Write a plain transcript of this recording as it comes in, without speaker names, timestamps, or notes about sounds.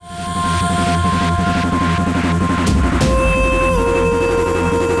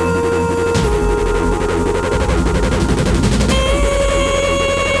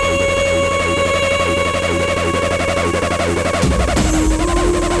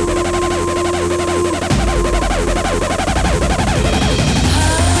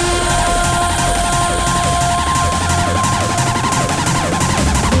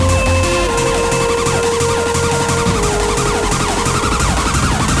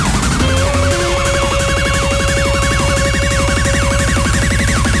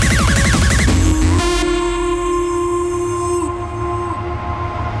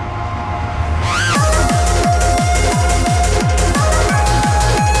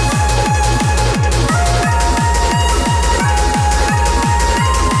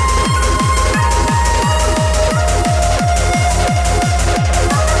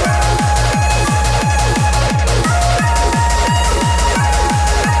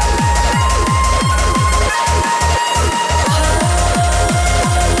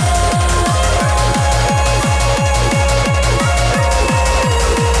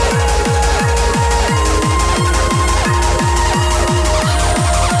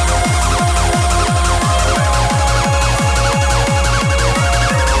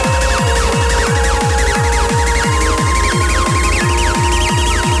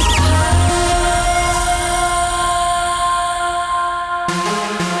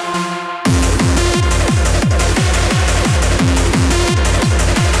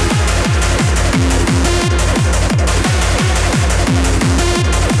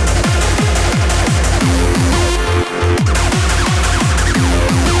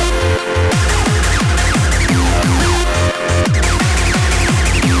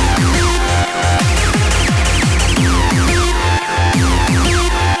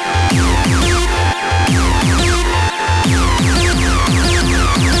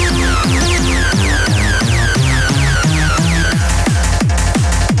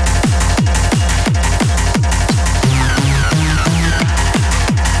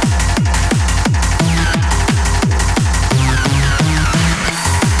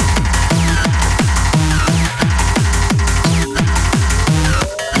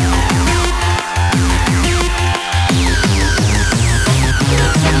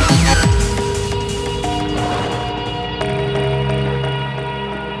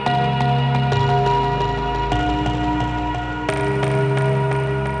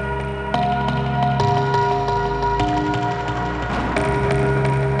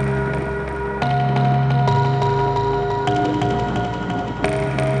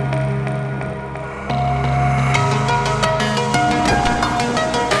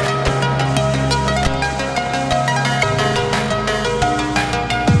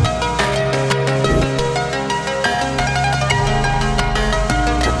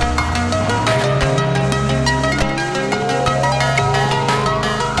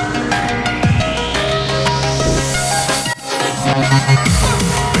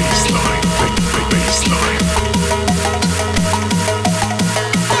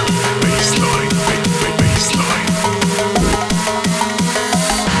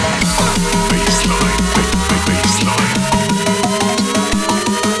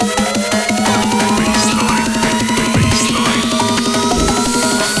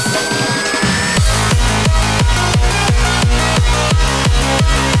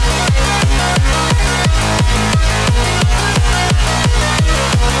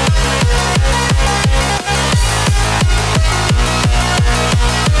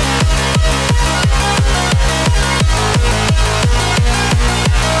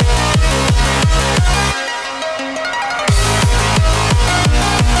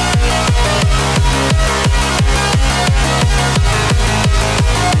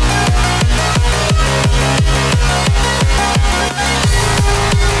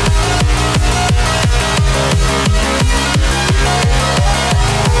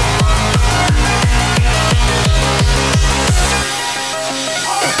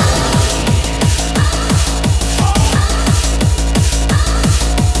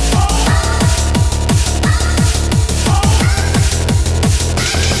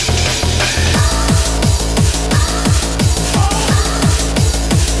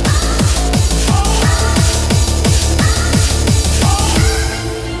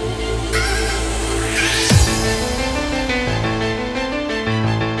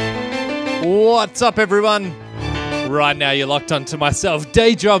What's up, everyone? Right now, you're locked onto myself,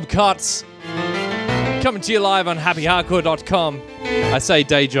 Day Job Cotts, coming to you live on happyhardcore.com. I say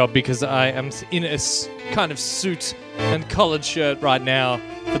day job because I am in a kind of suit and collared shirt right now,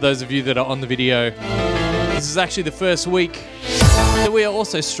 for those of you that are on the video. This is actually the first week that we are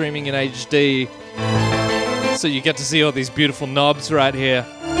also streaming in HD, so you get to see all these beautiful knobs right here.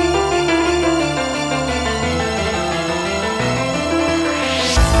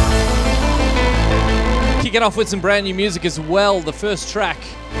 Kicking off with some brand new music as well. The first track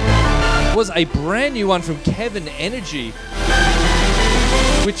was a brand new one from Kevin Energy,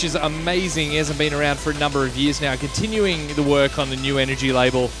 which is amazing. He hasn't been around for a number of years now, continuing the work on the new Energy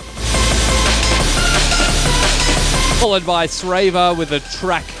label. Followed by Sraver with a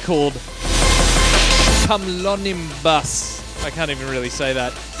track called Cumlonimbus. I can't even really say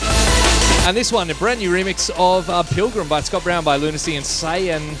that. And this one, a brand new remix of Pilgrim by Scott Brown by Lunacy and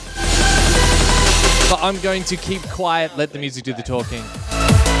Sayan. But I'm going to keep quiet, let the music do the talking,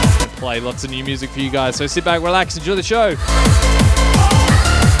 and play lots of new music for you guys. So sit back, relax, enjoy the show.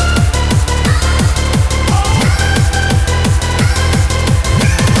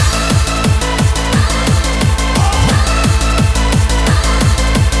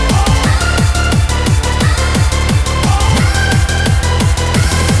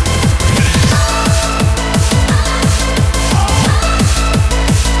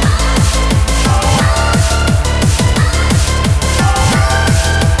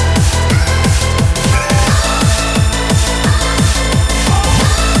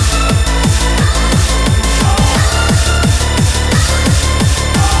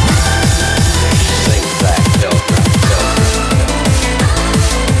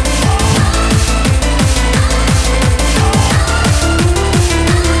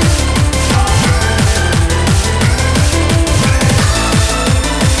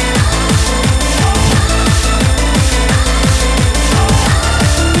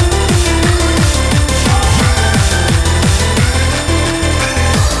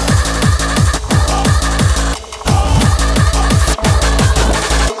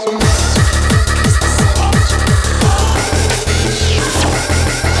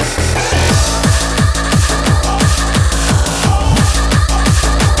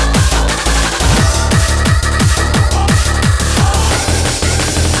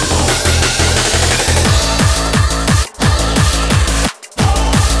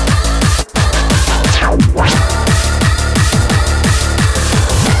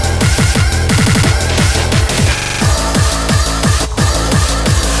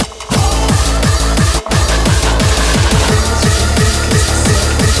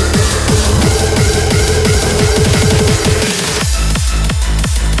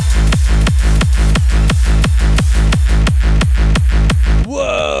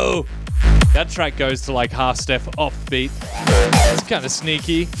 Track goes to like half step off beat. It's kind of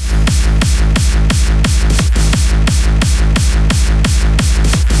sneaky.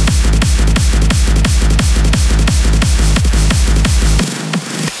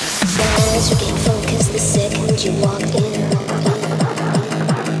 You gain focus the second you walk in.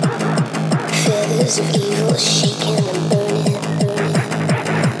 Feathers of evil shaking and burning.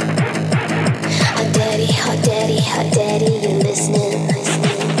 Hot daddy, hot daddy, hot daddy, you're listening.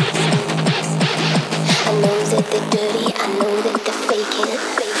 I know that they're dirty, I know that they're faking.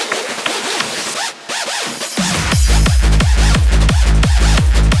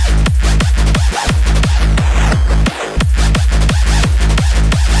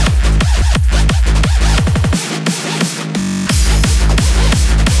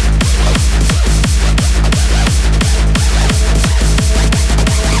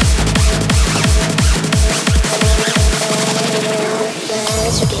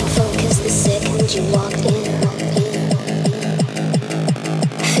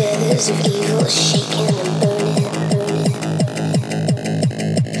 Of evil shaking and burning.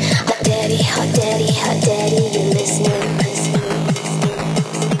 Hot daddy, hot daddy, you're listening.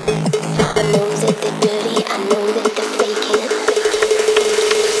 I know that they're dirty, I know that they're faking.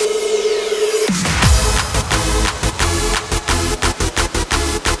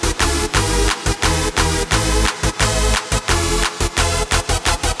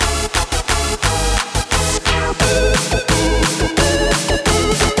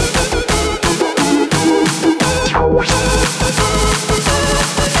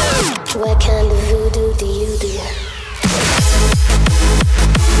 What kind of voodoo do you do?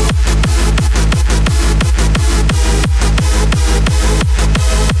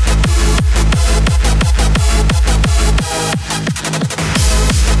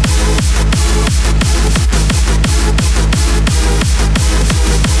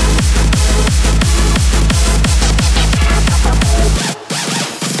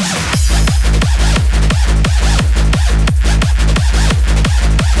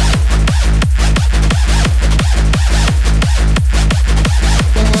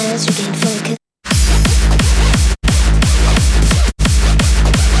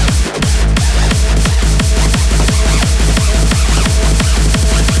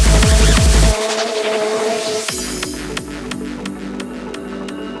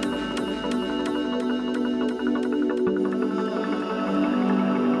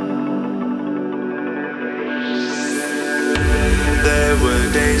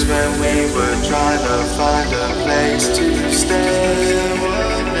 days when we were trying to find a place to stay.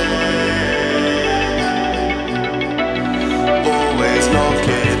 Always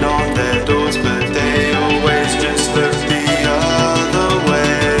knocking on their doors, but they always just look the other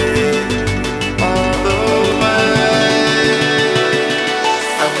way. Other way.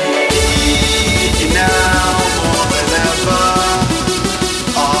 And we need you now more than ever.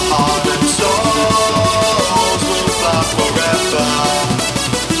 Our heart and souls will fly forever.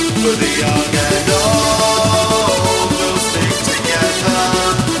 For the young and old will stick together.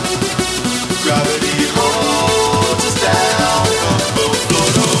 Gravity holds us down, but we'll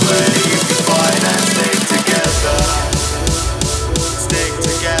float away if we fight and stay together. Stick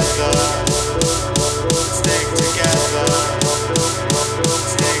together. Stick together.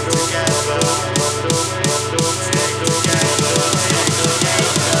 Stick together. Stick together.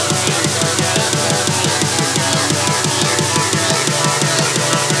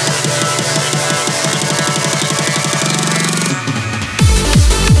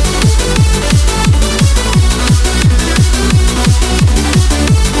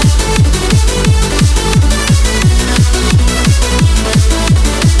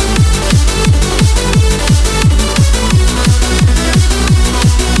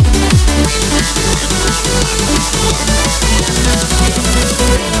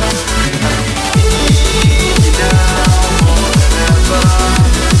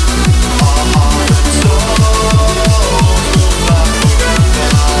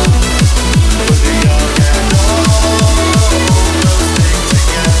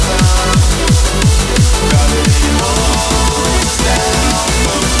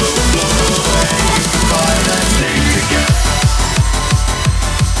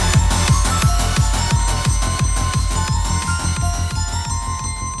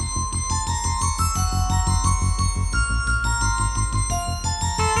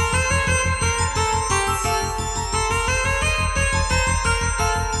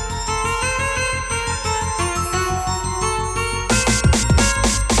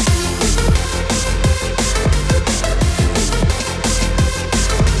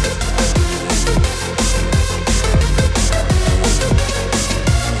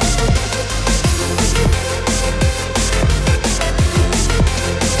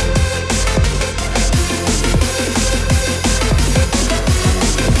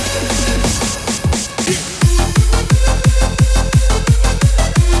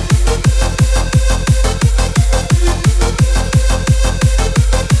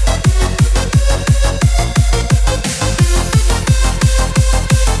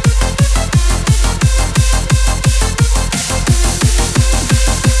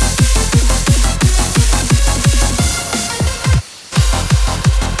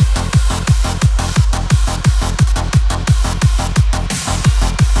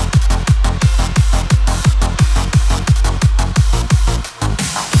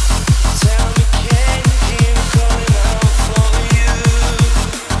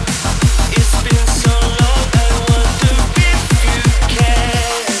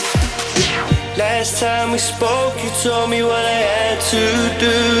 Last time we spoke, you told me what I had to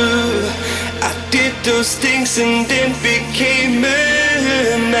do. I did those things and then became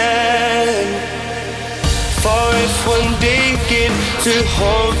a man. For if one day get to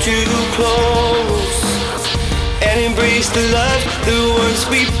hold you close and embrace the love, the ones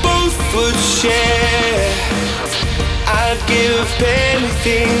we both would share, I'd give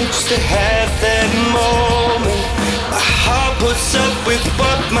anything just to have that moment. My heart puts up with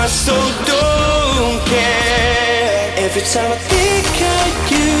what my soul don't care. Every time I think of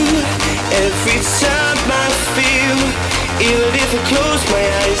you, every time I feel, even if I close my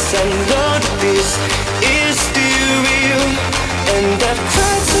eyes, I know that this is still real. And I've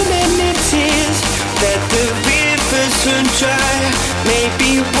cried so many tears that the rivers run dry.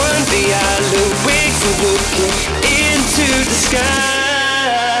 Maybe one day I'll awake from looking into the sky.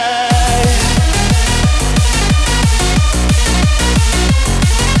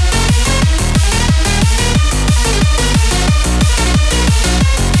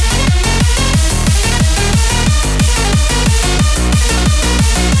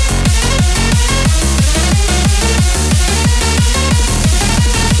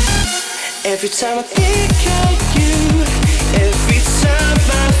 Every time I think of you, every time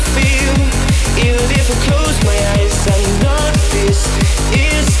I feel, even if I close my eyes, I know this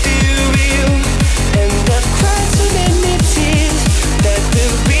is still real. And I've cried so many tears that the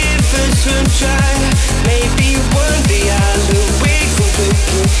rivers run dry. Maybe one day I'll awake from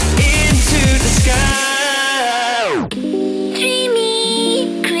looking into the sky.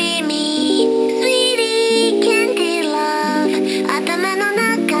 Dreamy, creamy, sweetie candy love. 頭の中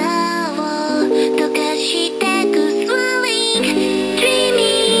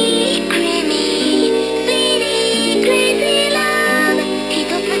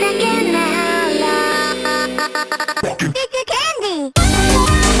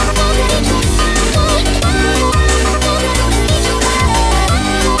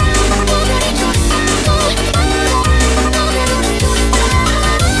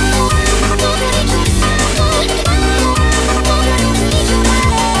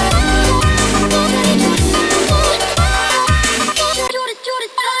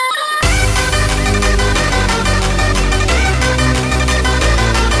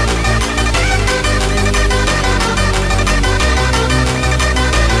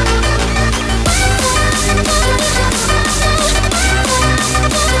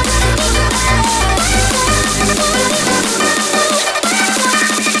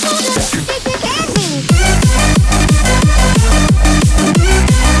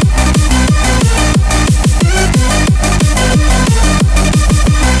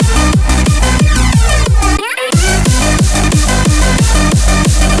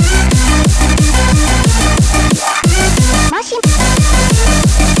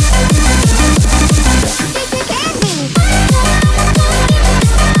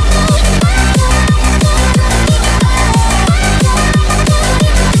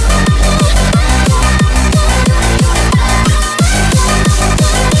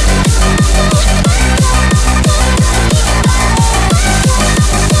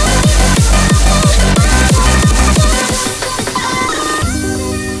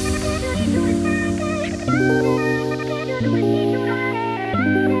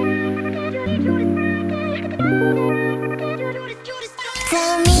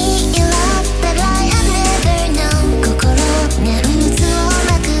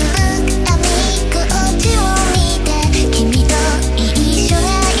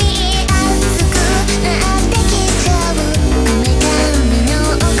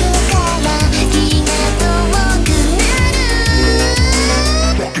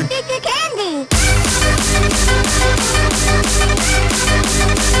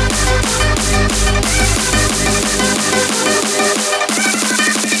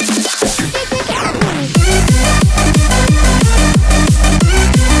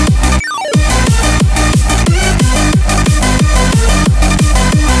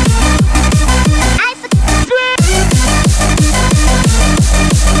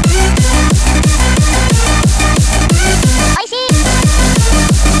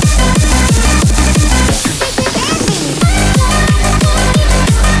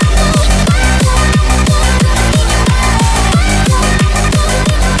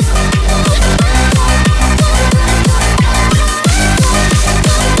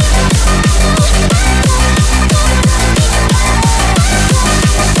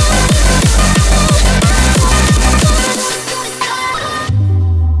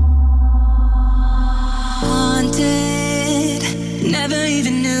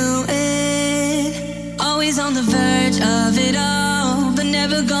even knew it. Always on the verge of it all, but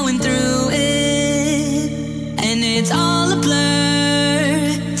never going through it. And it's all a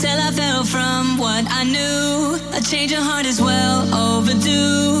blur, till I fell from what I knew. A change of heart is well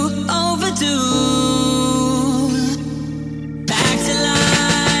overdue, overdue. Back to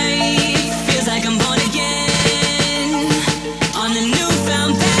life, feels like I'm born again. On the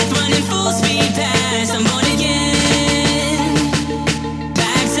newfound path, running full speed past, I'm born again.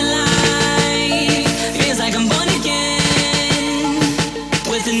 Back to life, feels like I'm born again.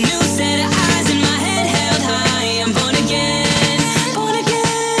 With a new set of eyes and my head held high, I'm born again, born again.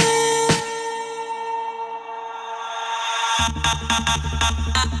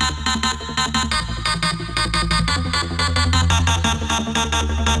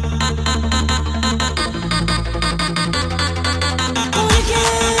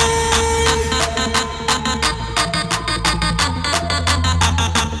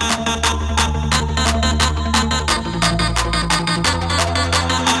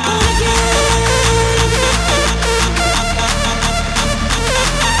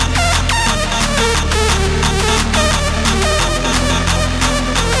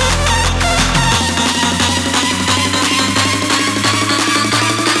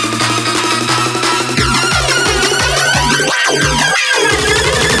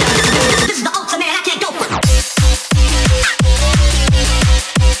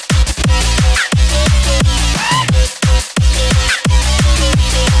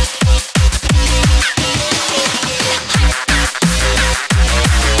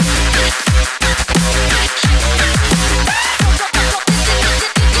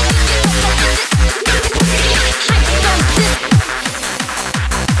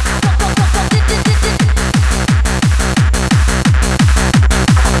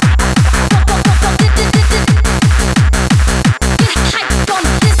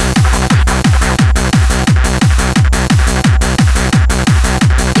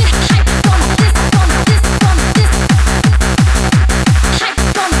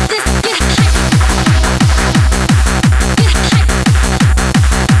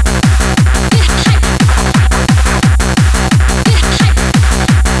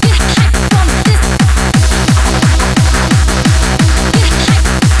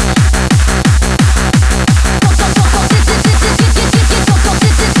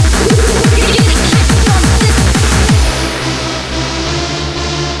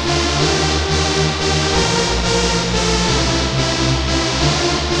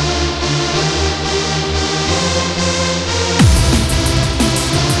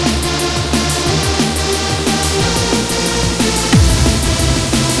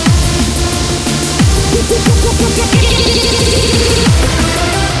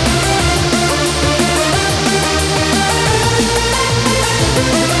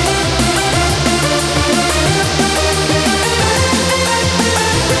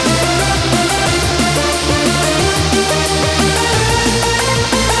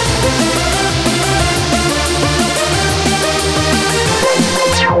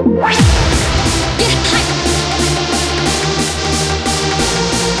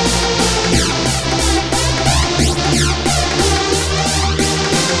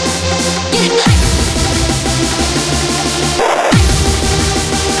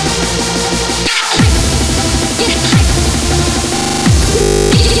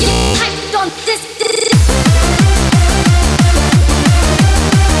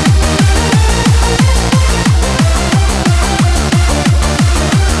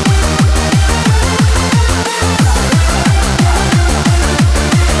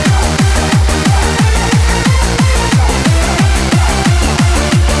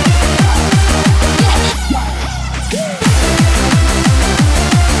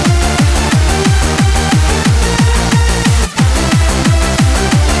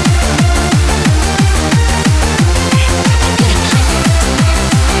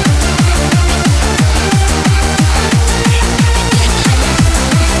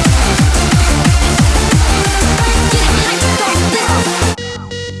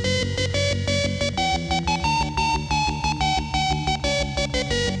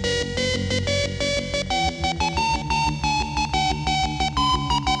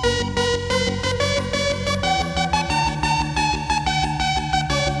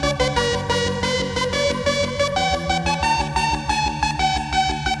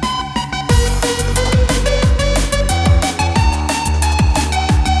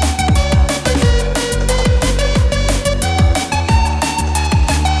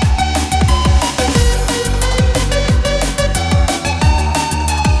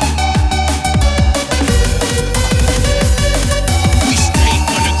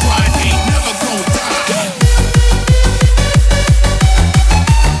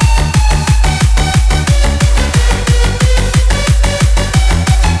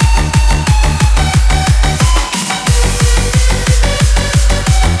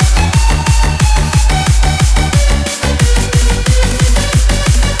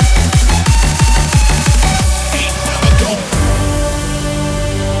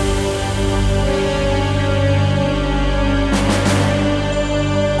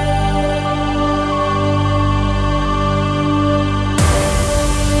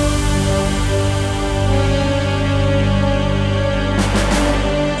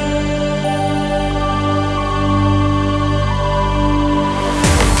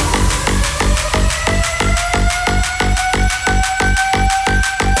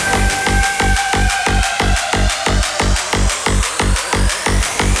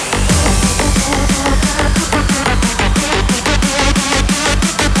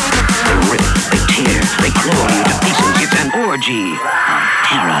 energy of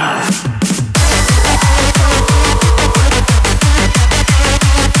terror.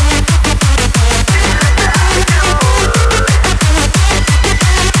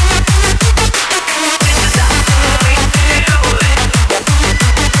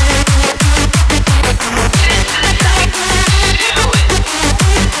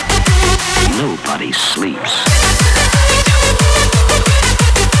 Nobody sleeps.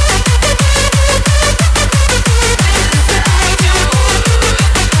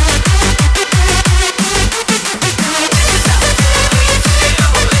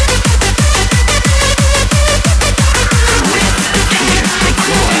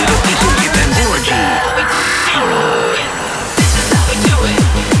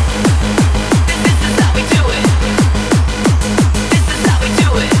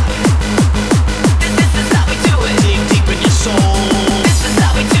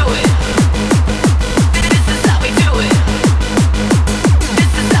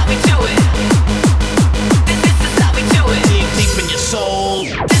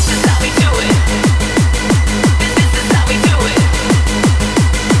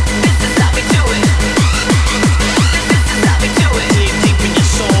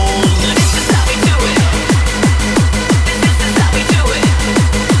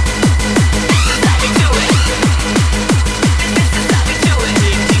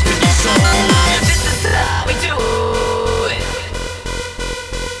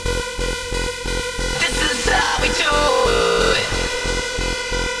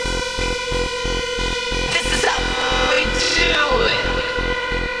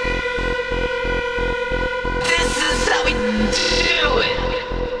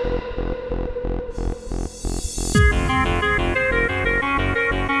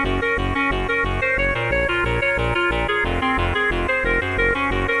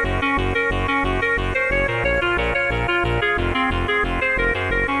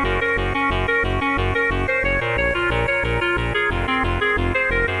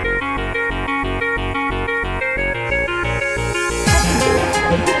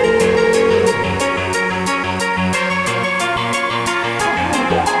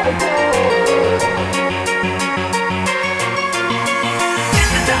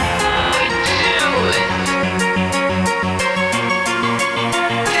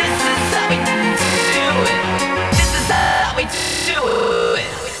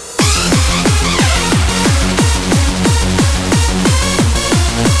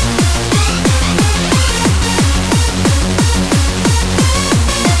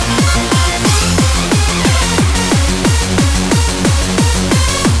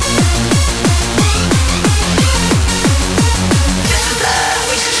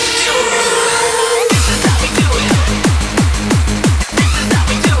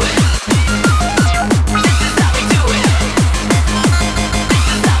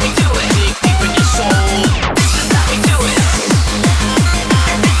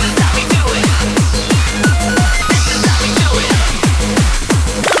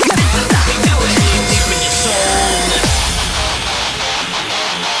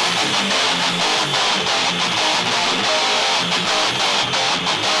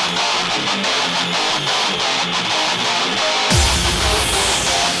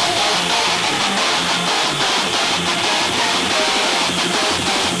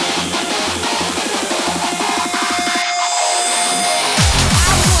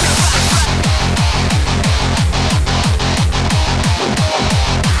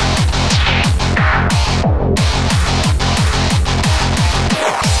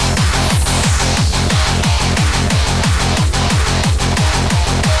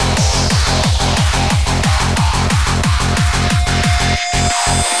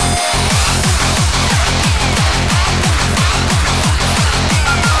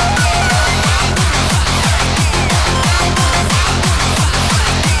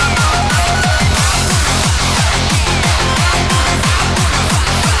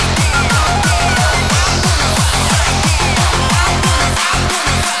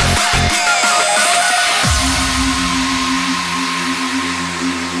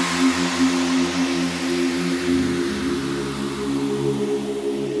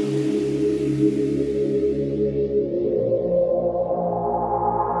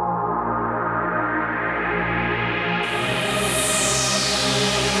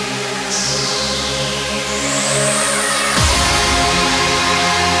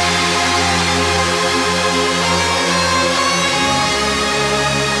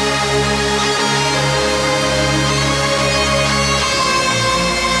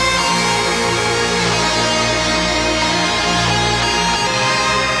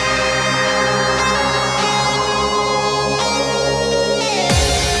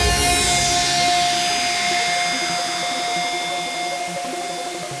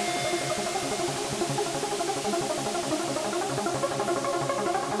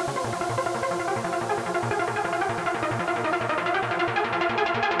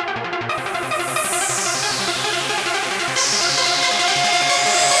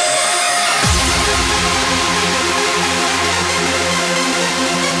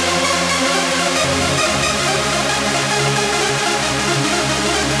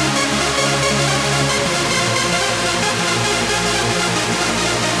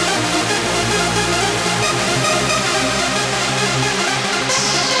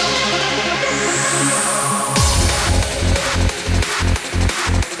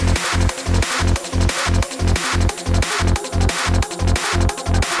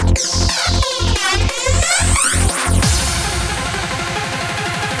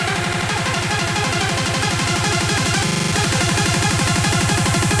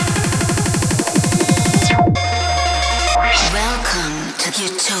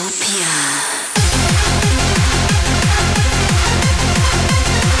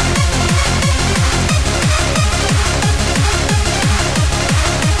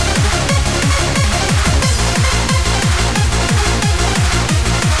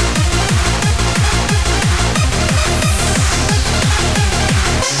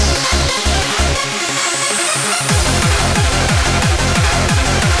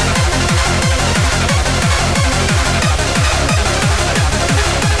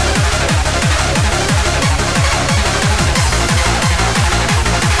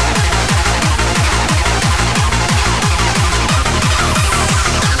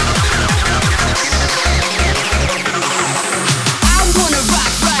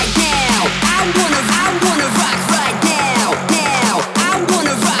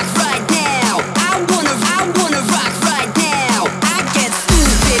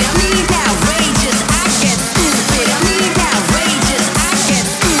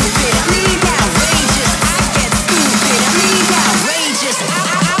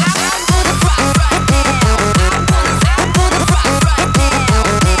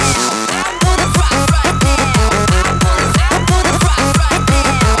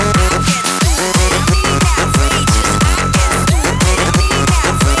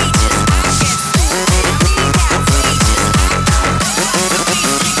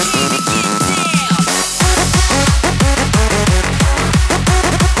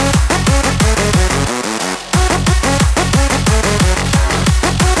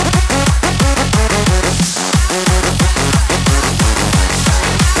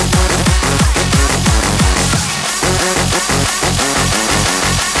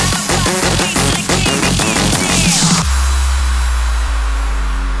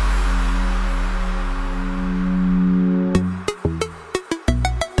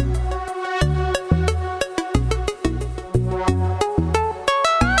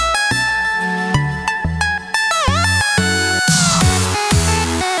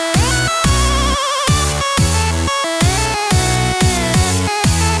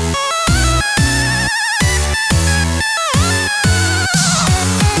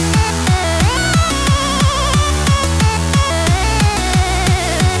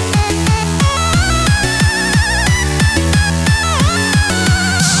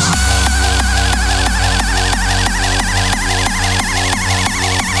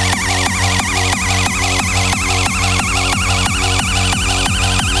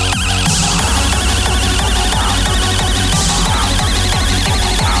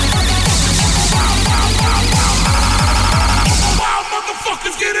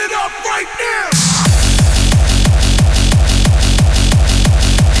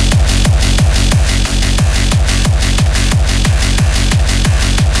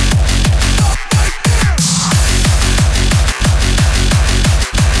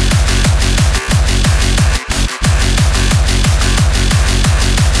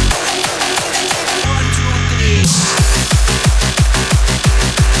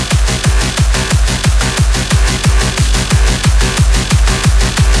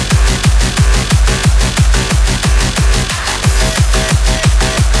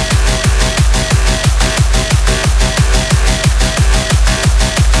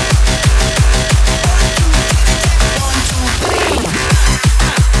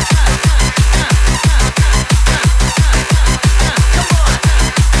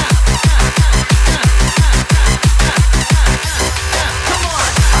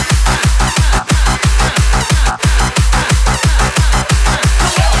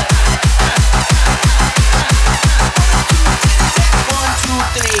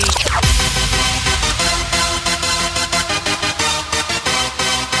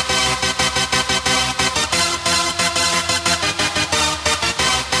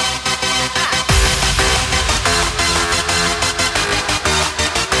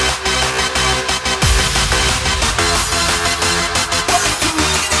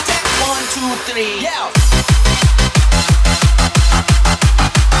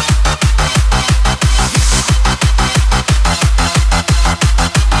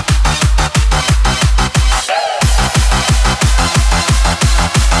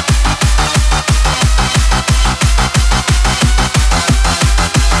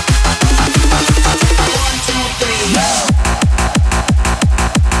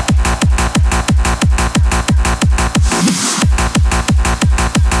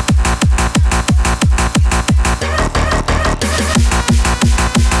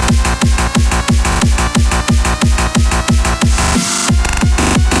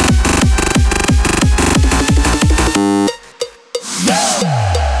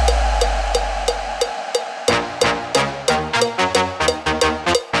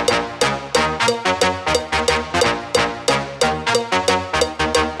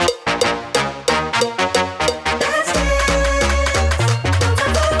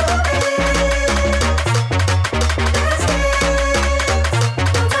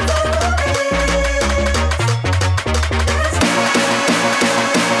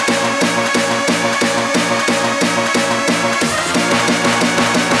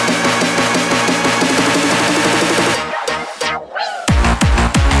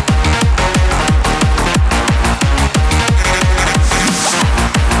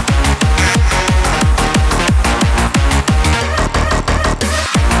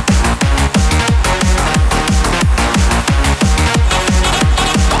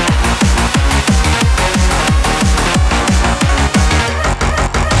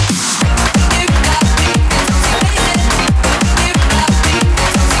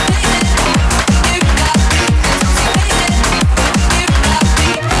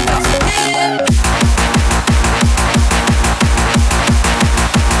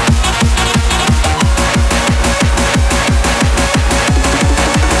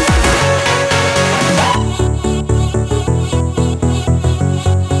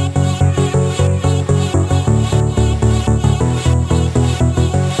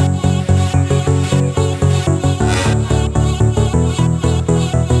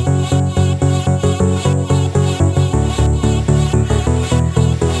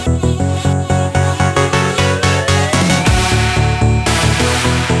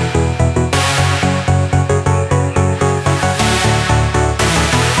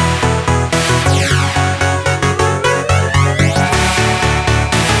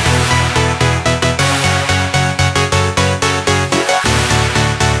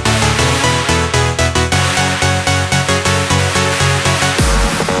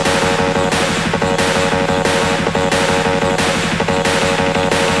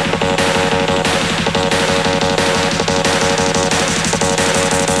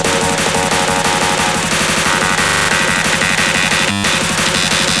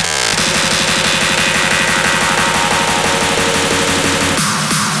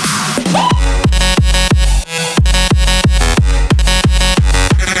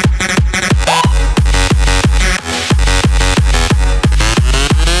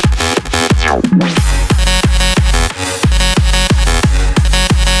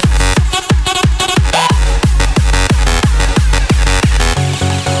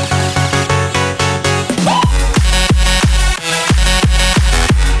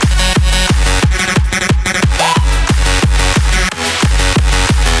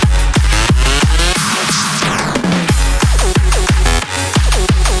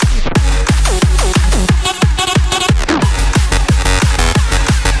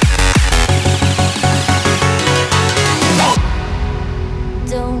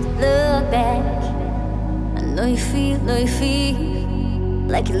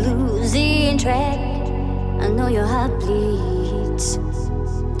 like you're losing track. I know your heart bleeds.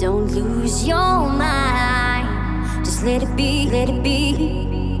 Don't lose your mind. Just let it be, let it be.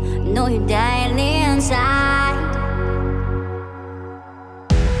 Know you're dying inside.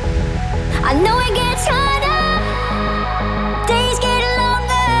 I know it gets harder, days get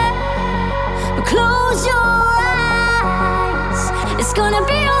longer, but close your eyes, it's gonna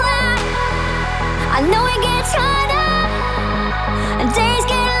be alright. I know it gets harder, and days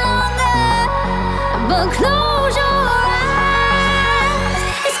get longer, but close your eyes,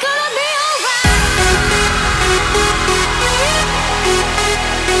 it's gonna be alright.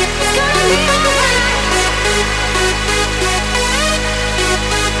 It's gonna be alright.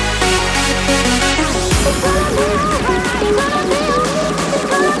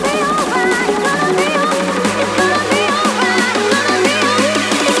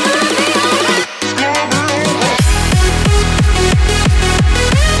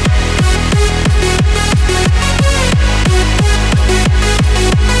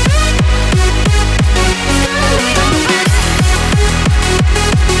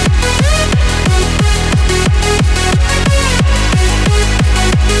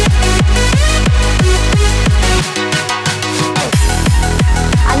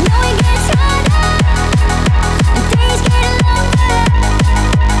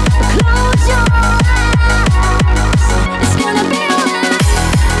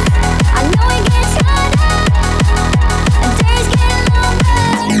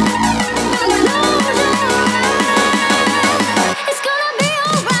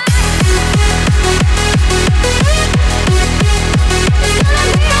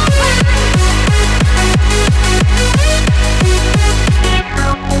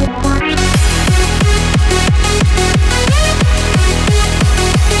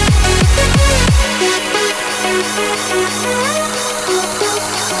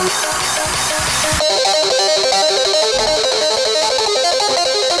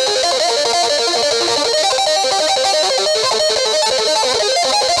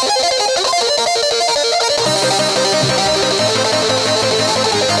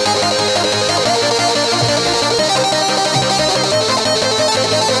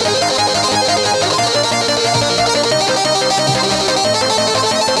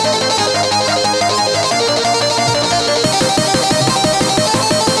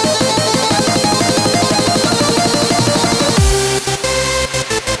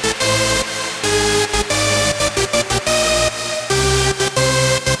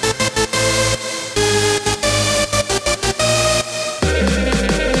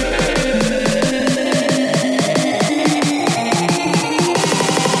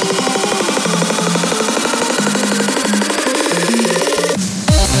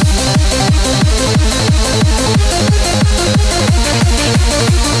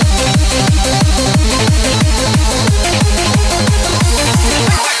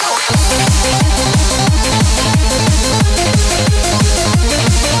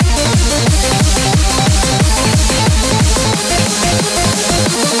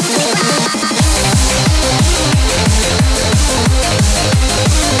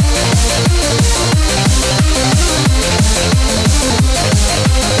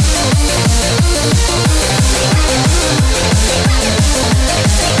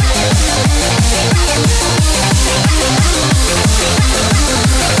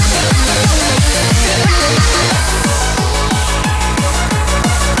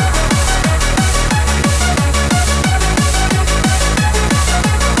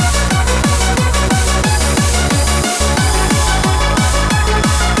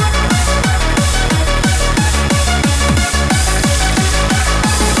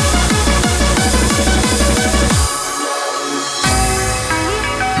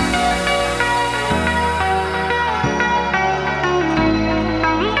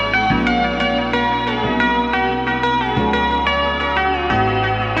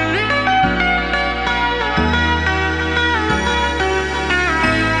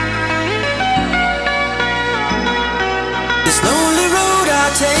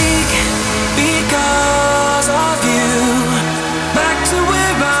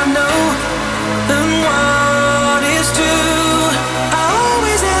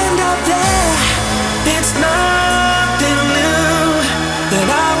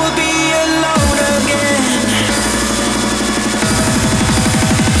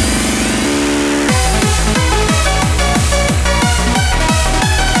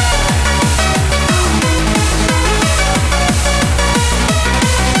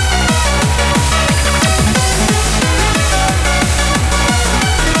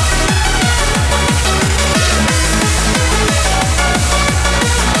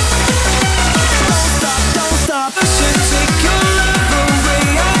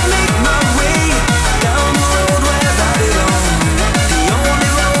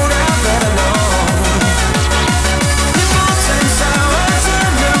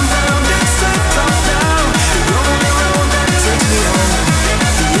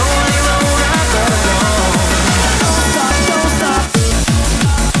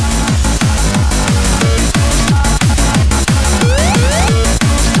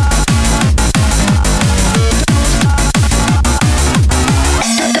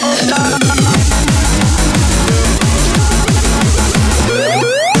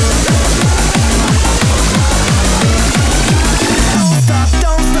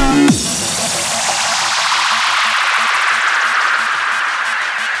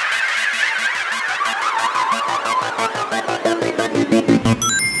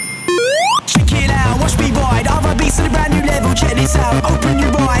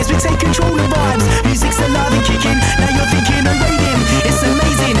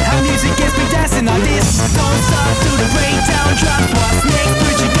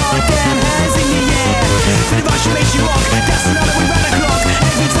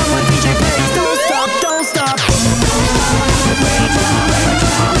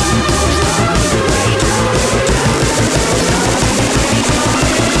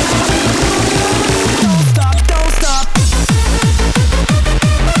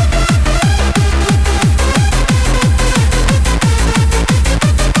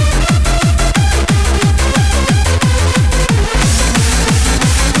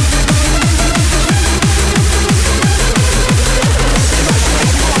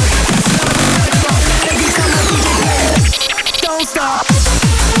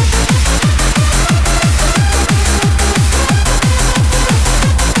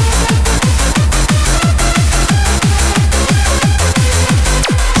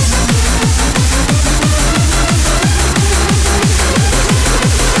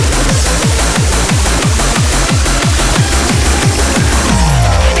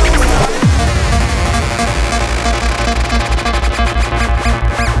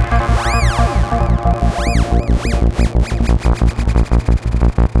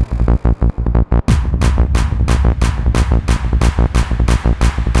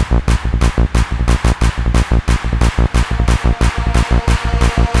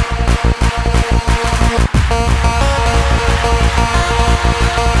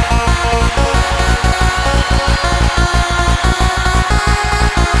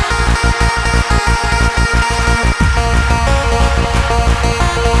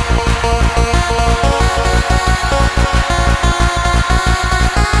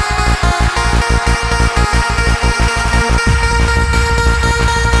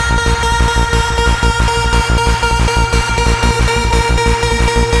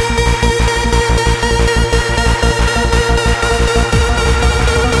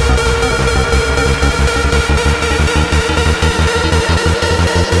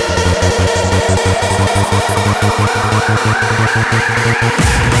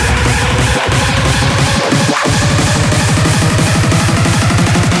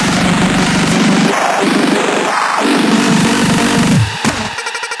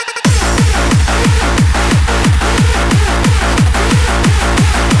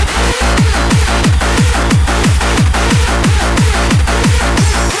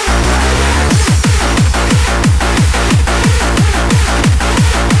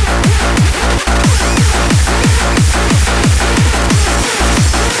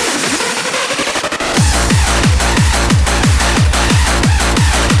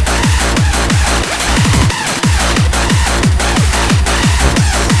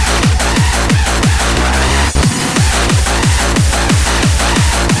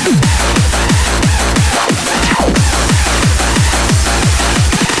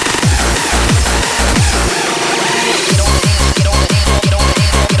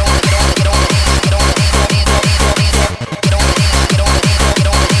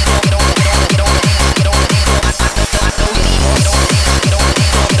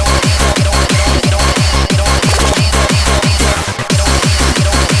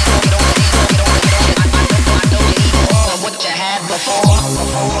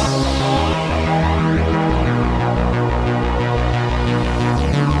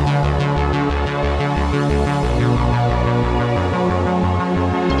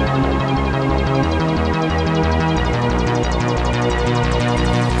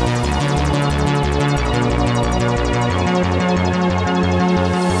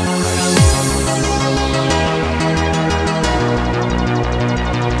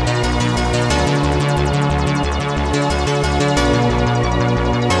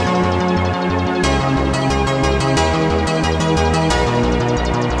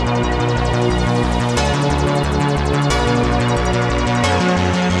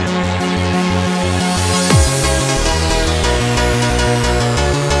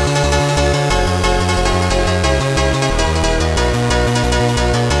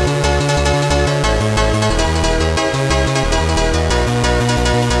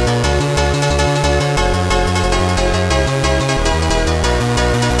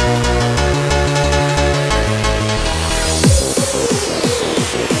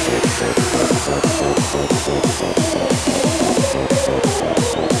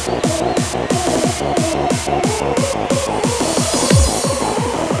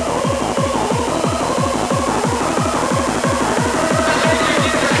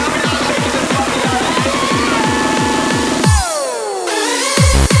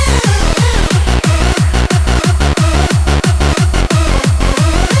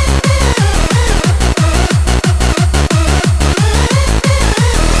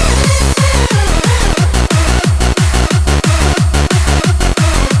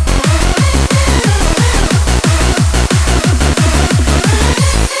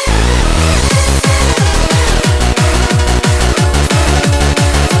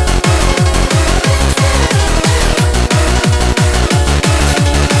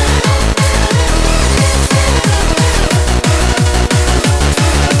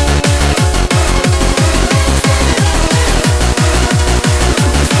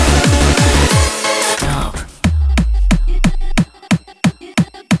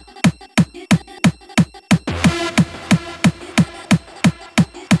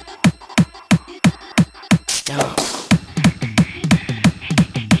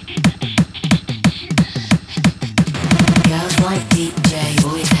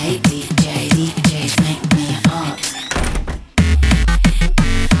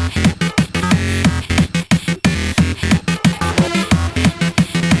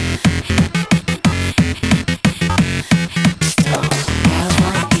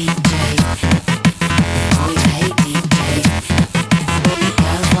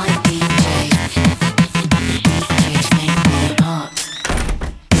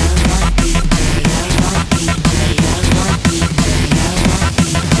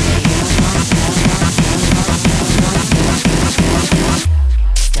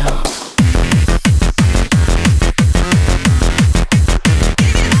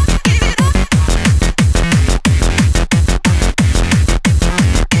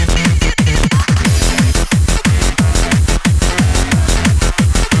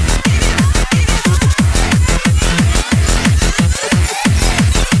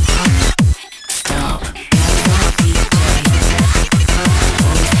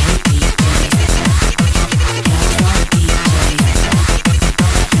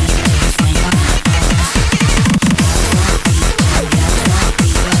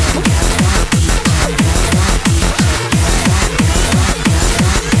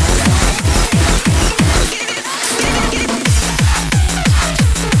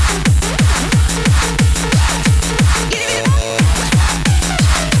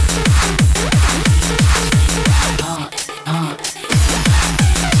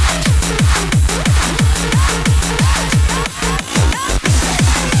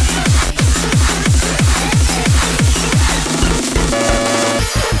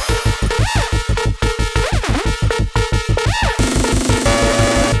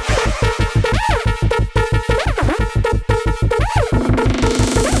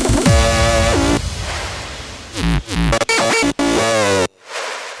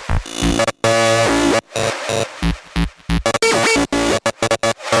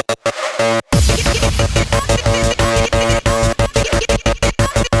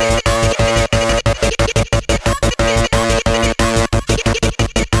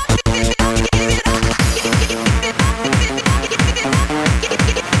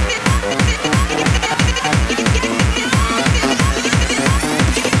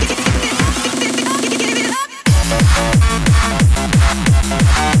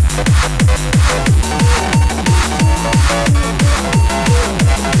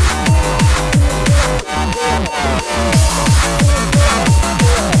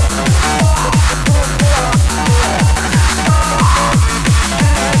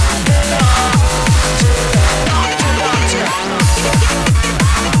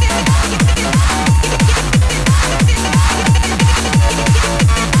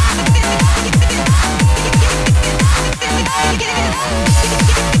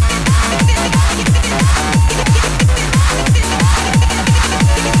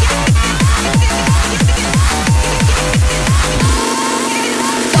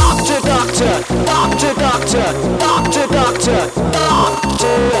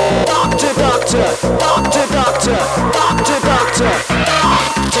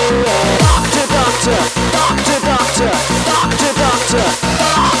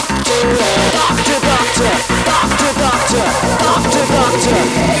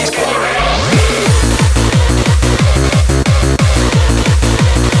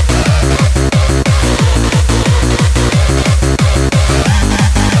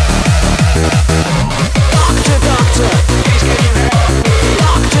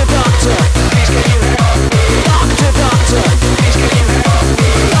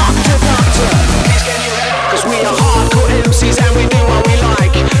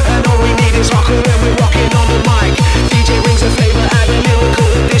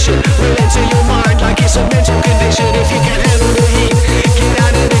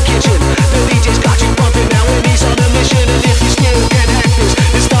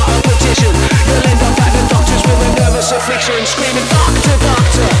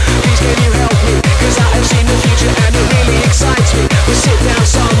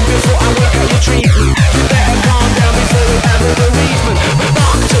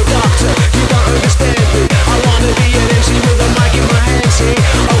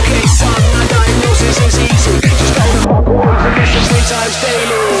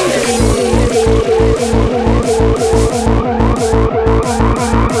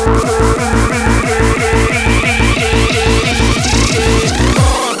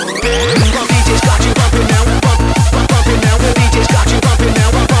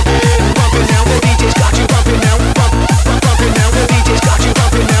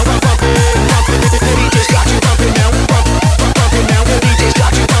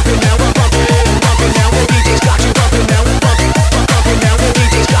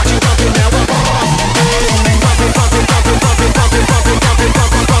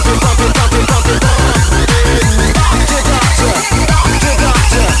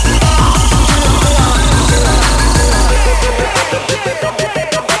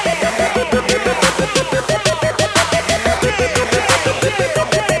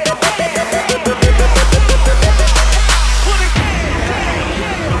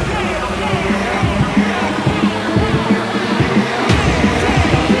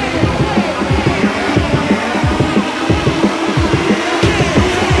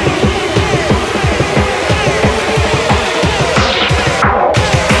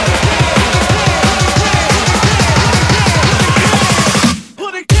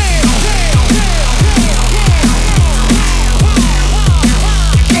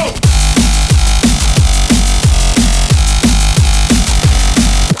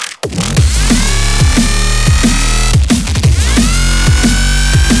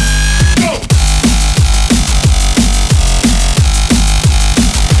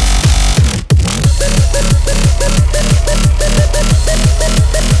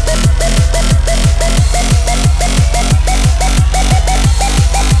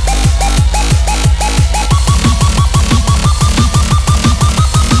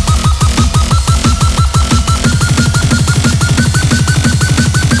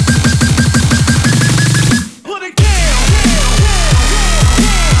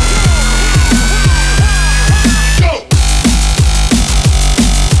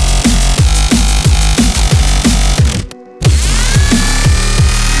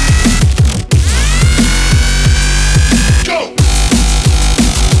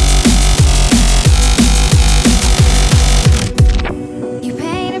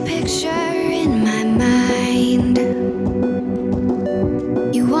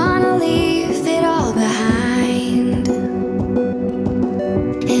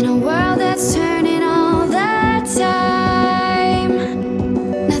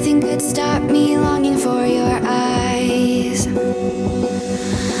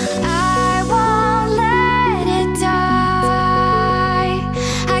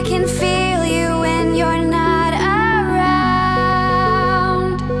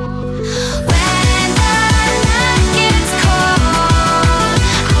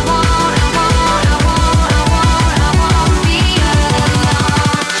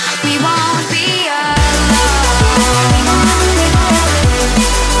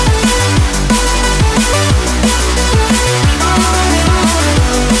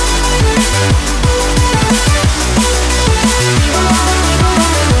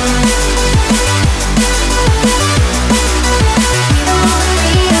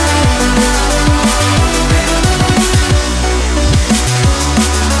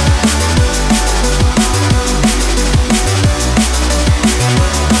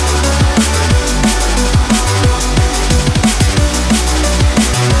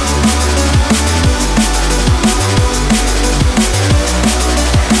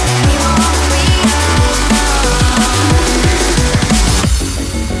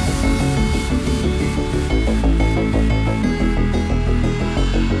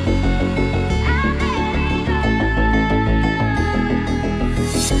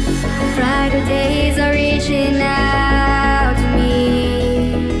 days are reaching out to me.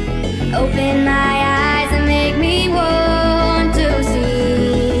 Open my eyes and make me want to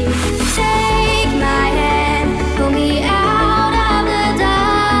see. Take my hand, pull me out of the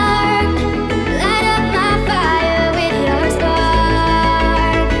dark. Light up my fire with your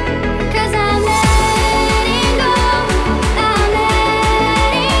spark. 'Cause I'm letting go, I'm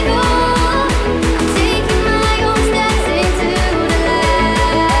letting go. I'm taking my own steps into the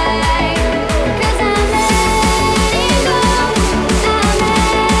light. 'Cause I'm letting go, I'm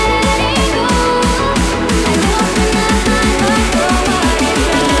letting go. I know from my heart what for what is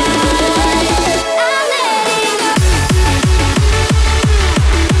right. I'm letting go.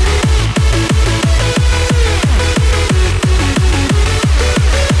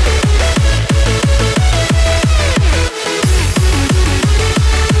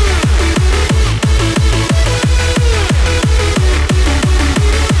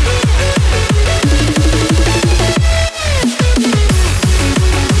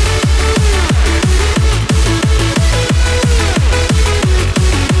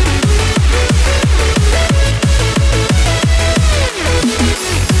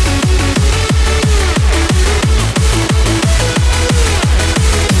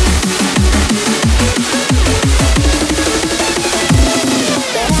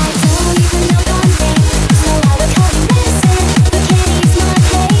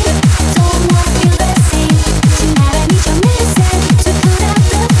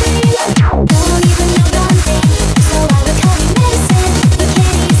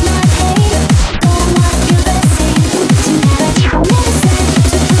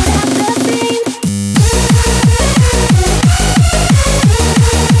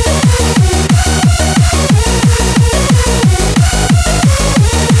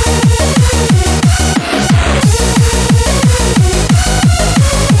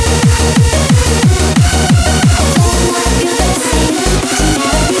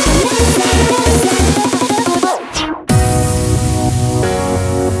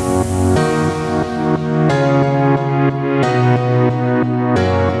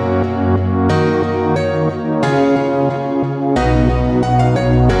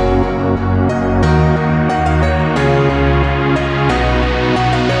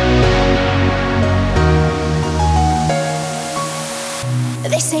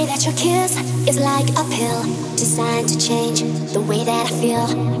 They say that your kiss is like a pill designed to change the way that I feel.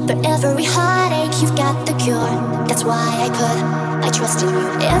 For every heartache, you've got the cure. That's why I put my trust in you.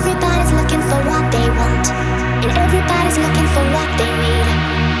 Everybody's looking for what they want, and everybody's looking for what they need.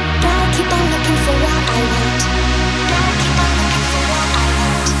 Gotta keep on looking for what I want. Gotta keep on looking for what I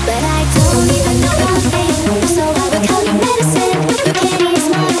want. But I don't even know one thing, so I will call you medicine. You can't ease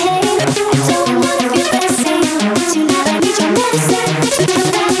my pain. I don't wanna feel the same. Tonight I need your medicine to kill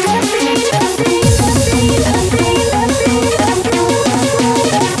that pain.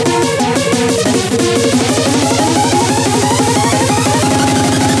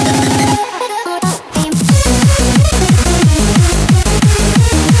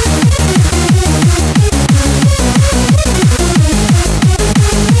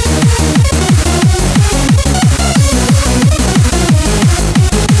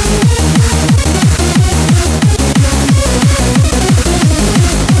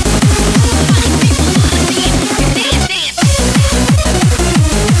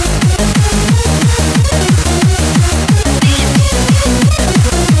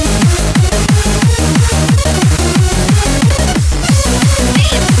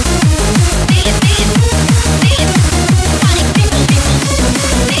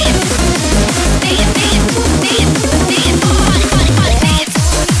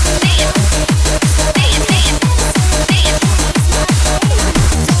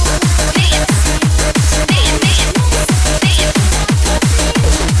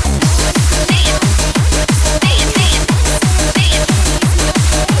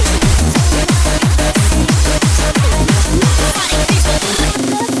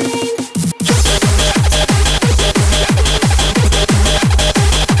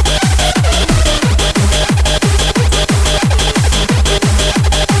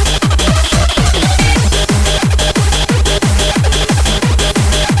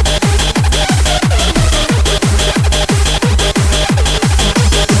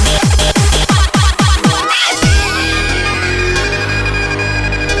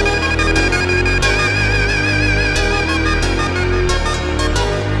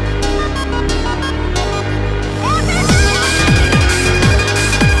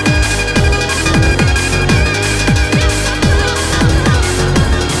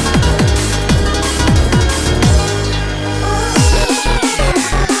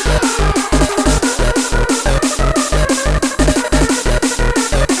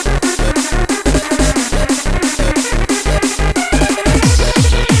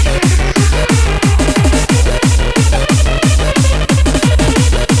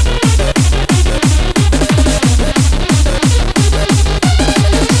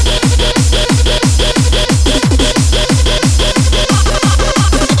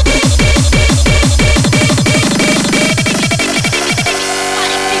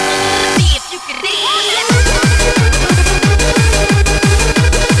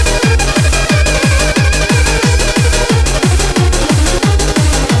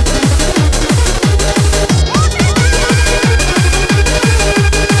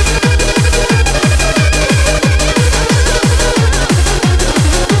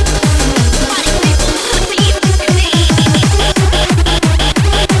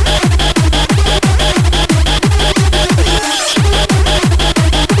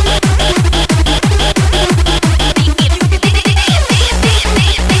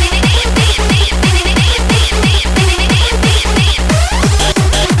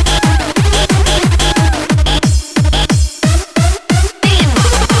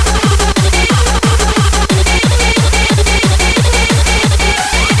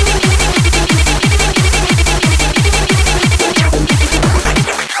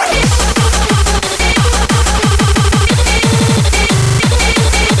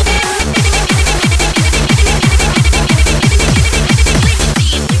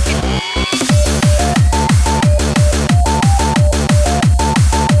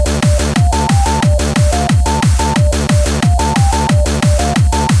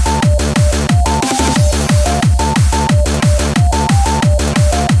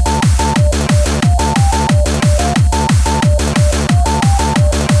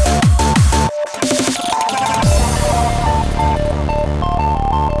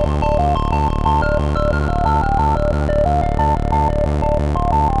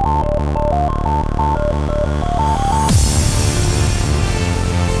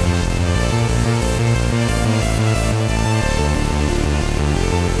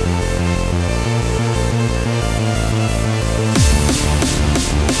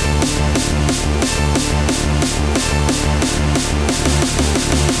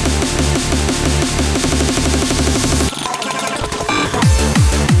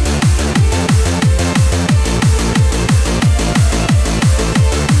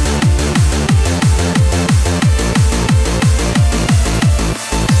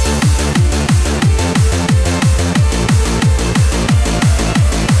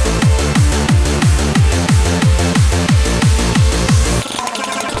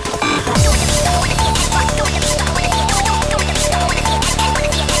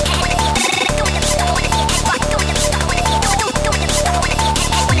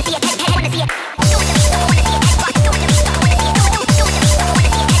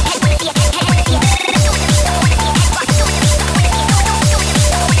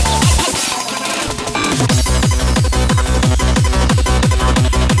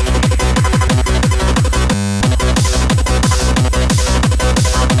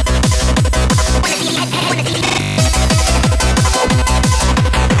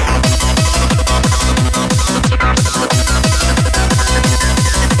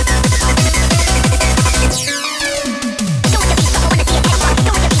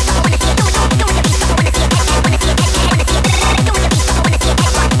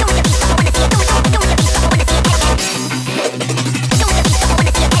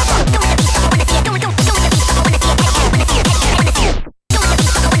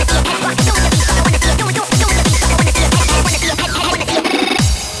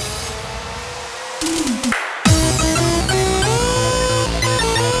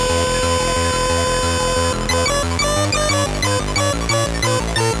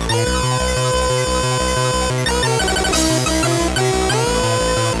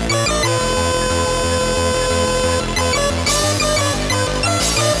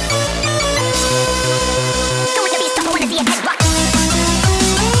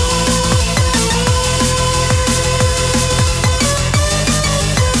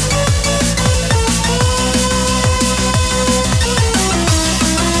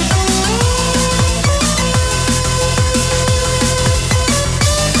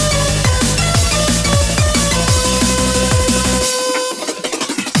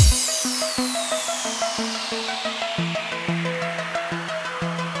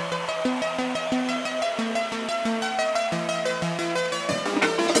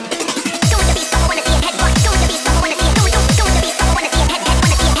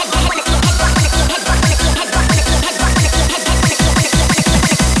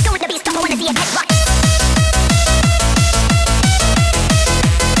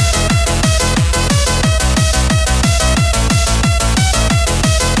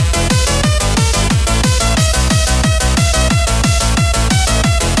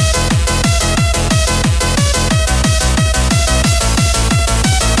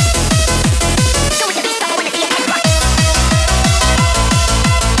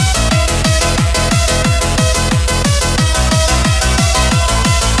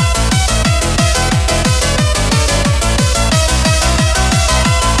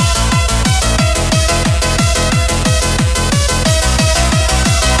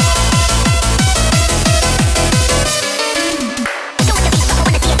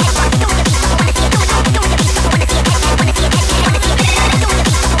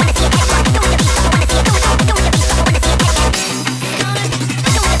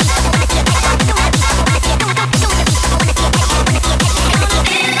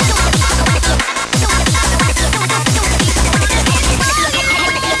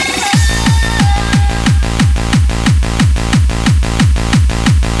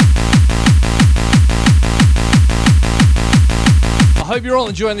 Hope you're all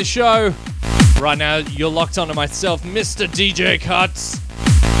enjoying the show. Right now, you're locked onto myself, Mr. DJ Cotts.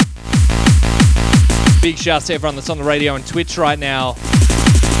 Big shouts to everyone that's on the radio and Twitch right now.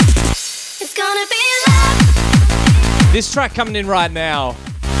 It's gonna be love. This track coming in right now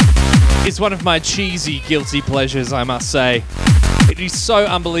is one of my cheesy guilty pleasures, I must say. It is so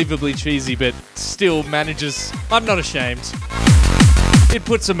unbelievably cheesy, but still manages. I'm not ashamed. It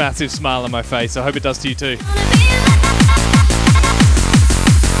puts a massive smile on my face. I hope it does to you too.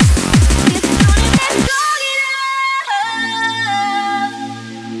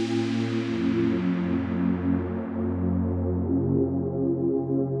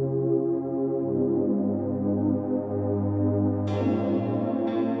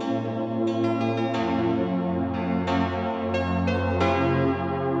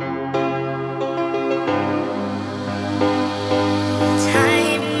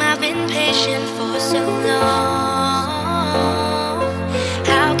 Time I've been patient for so long.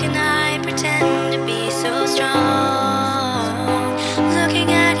 How can I pretend to be so strong?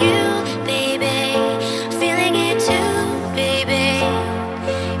 Looking at you, baby, feeling it too, baby.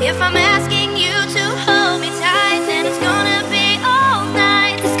 If I'm asking you to hold me tight, then it's gonna be all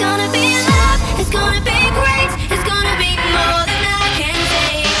night. It's gonna be love, it's gonna be great, it's gonna be more than I can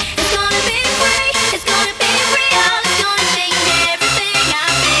say. It's gonna be free, it's gonna be real, it's gonna change everything I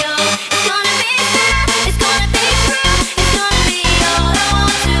feel. It's gonna be sad, it's gonna be true, it's gonna be all I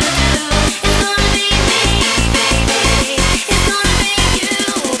want to do. It's gonna be me, baby, it's gonna be you,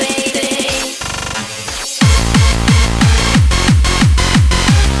 baby. It's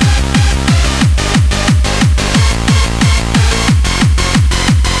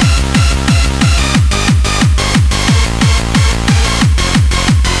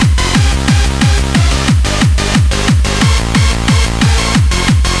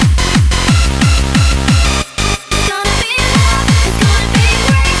gonna be love, it's gonna be great, it's gonna be more than I can say. It's gonna be free, it's gonna be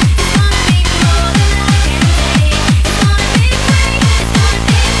real, it's gonna change everything I feel. It's gonna be sad,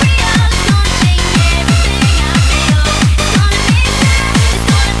 it's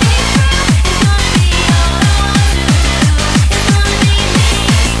gonna be true, it's gonna be all I want to do. It's gonna be me,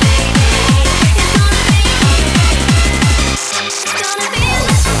 baby, it's gonna be you. It's gonna be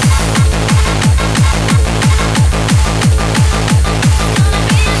love.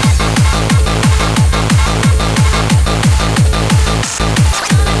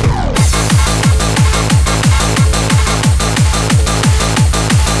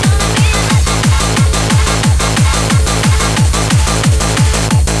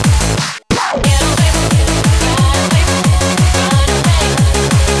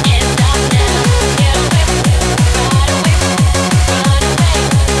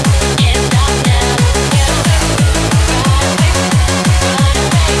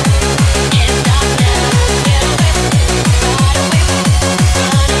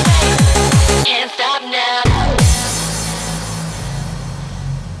 Can't stop now.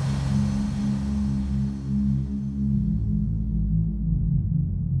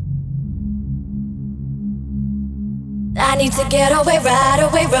 I need to get away, right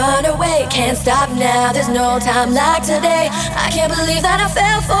away, run away. Can't stop now, there's no time like today. I can't believe that I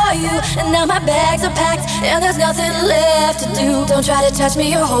fell for you, and now my bags are packed, and there's nothing left to do. Don't try to touch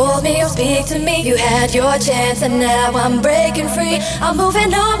me or hold me or speak to me. You had your chance, and now I'm breaking free. I'm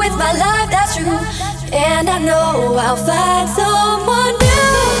moving on with my life, that's true. And I know I'll find someone new.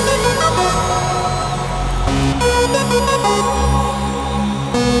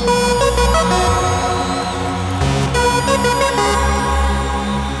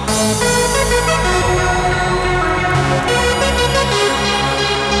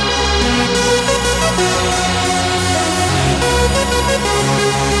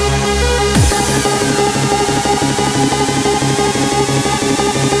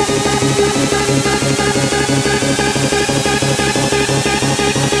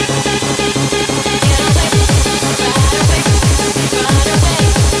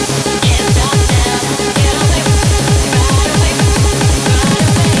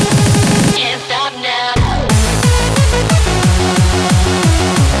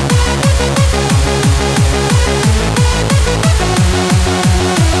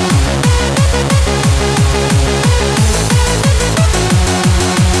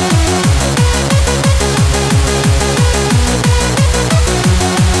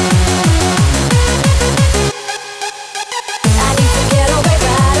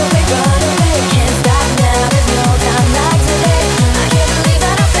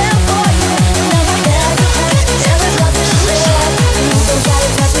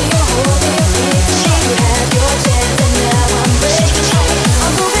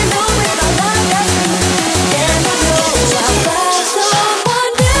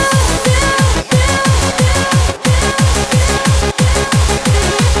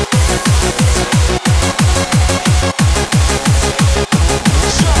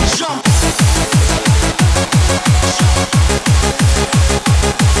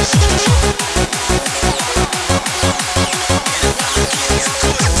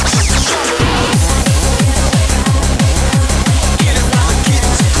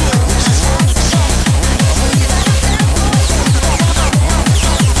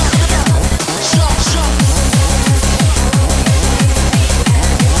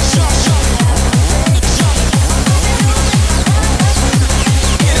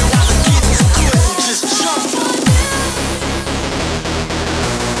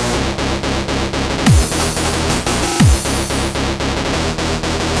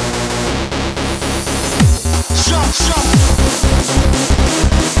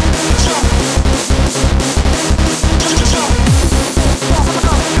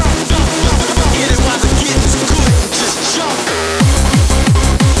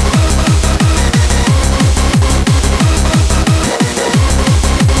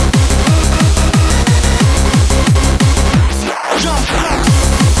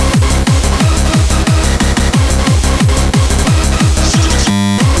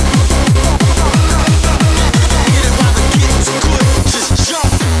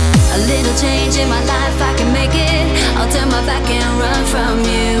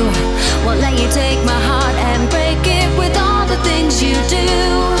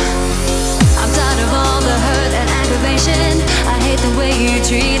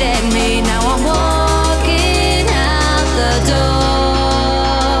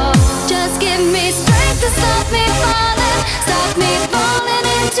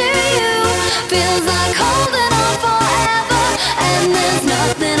 there's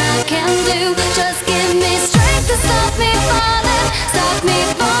nothing I can do. Just give me strength to stop me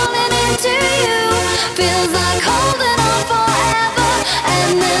falling into you. Feels like holding on forever,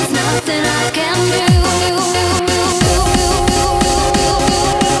 and there's nothing I can do.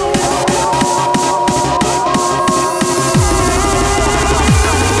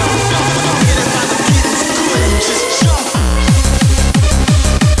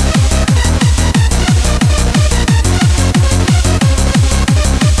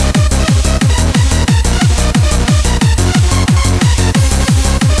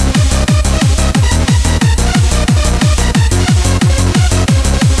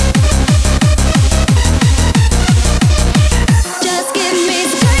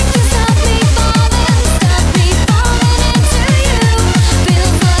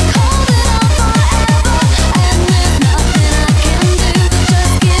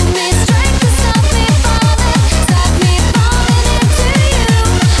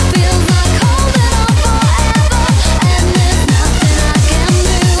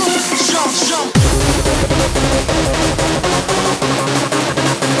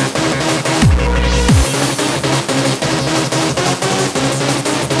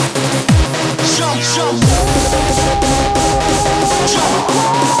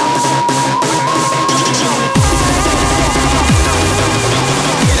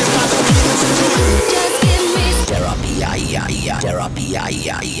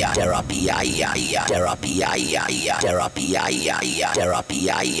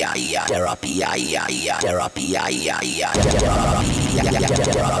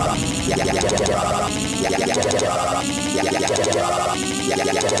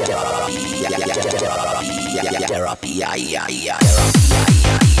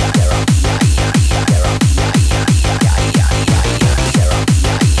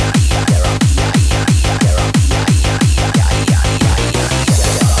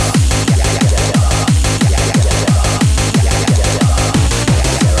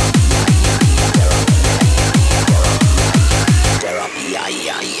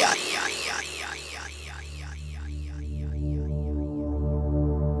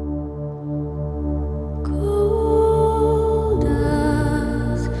 Cold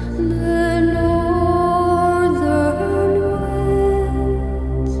as the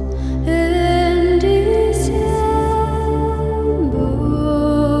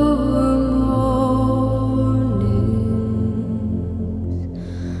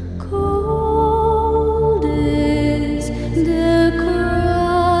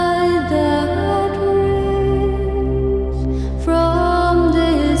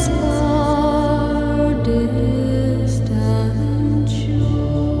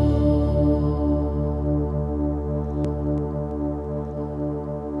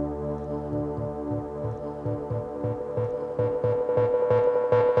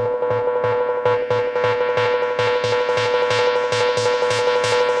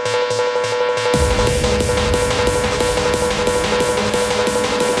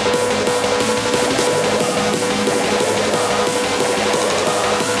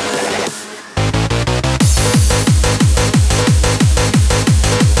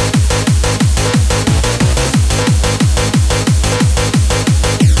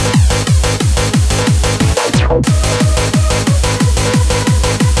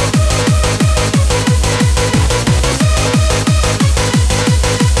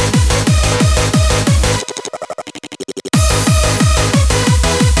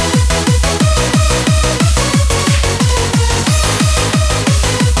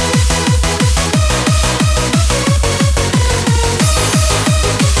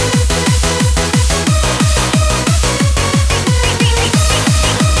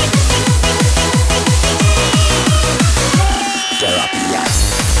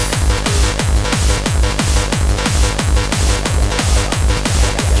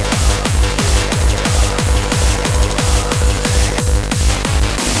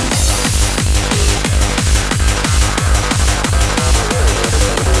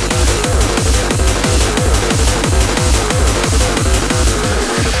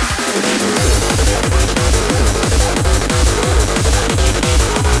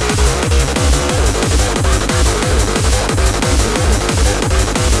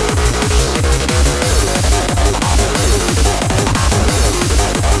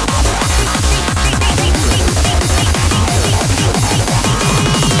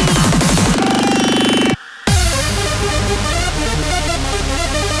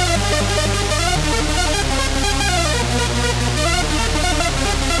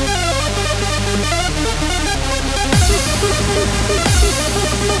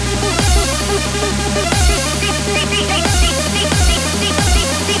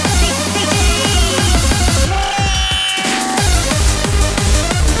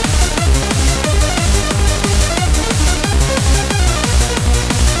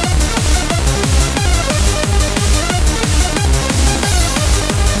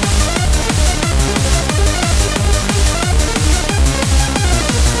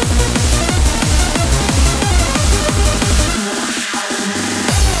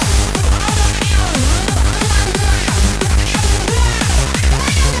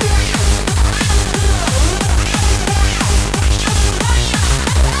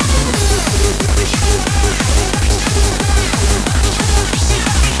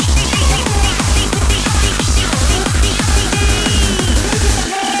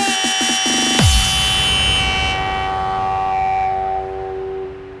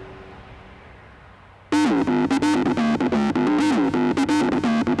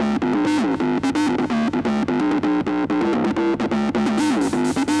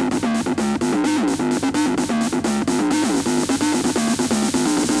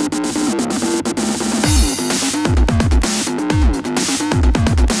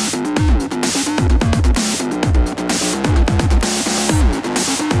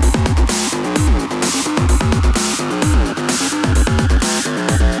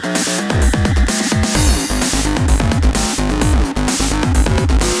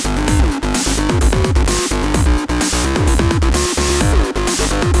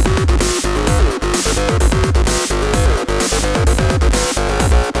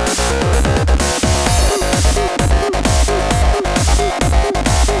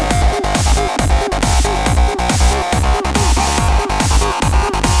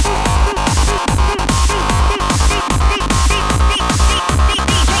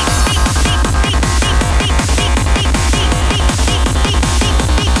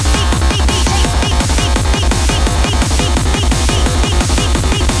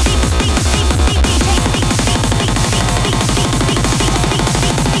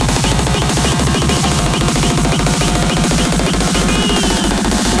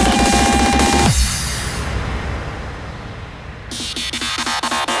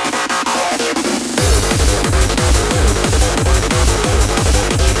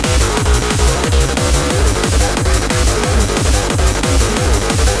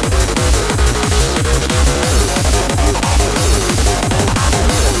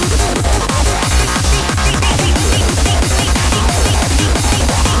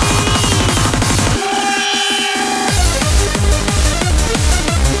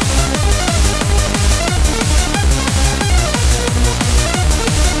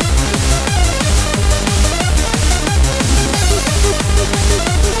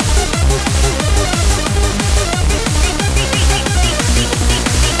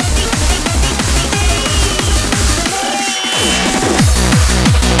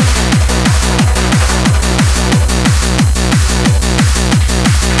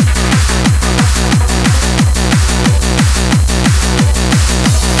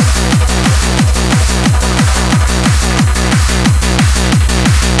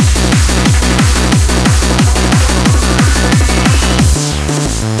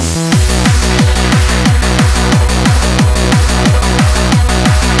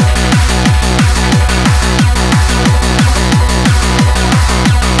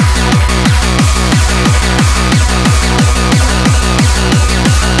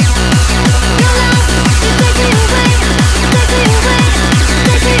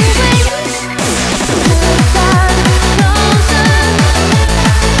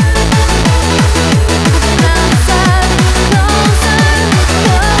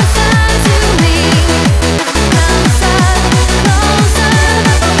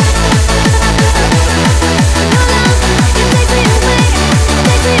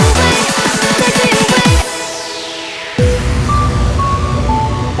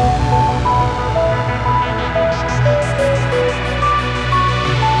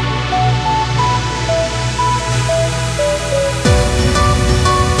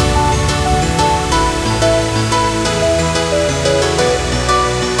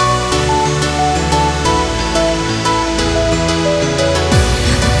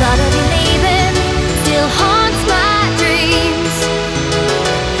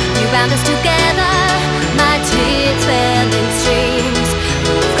bound us together. My tears fell in streams.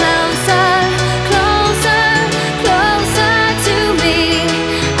 Move closer, closer, closer to me.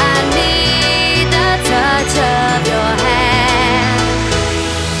 I need the touch of your hand.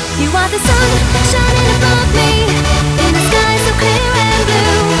 You are the sun shining above me in a sky so clear and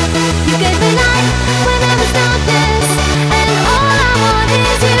blue. You gave me light when there was darkness, and all I want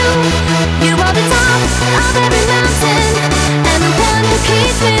is you. You are the top of every mountain, and the one who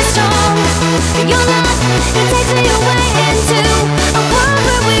keeps me strong. Your love, it takes me away into a world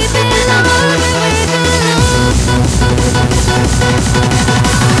where we belong, where we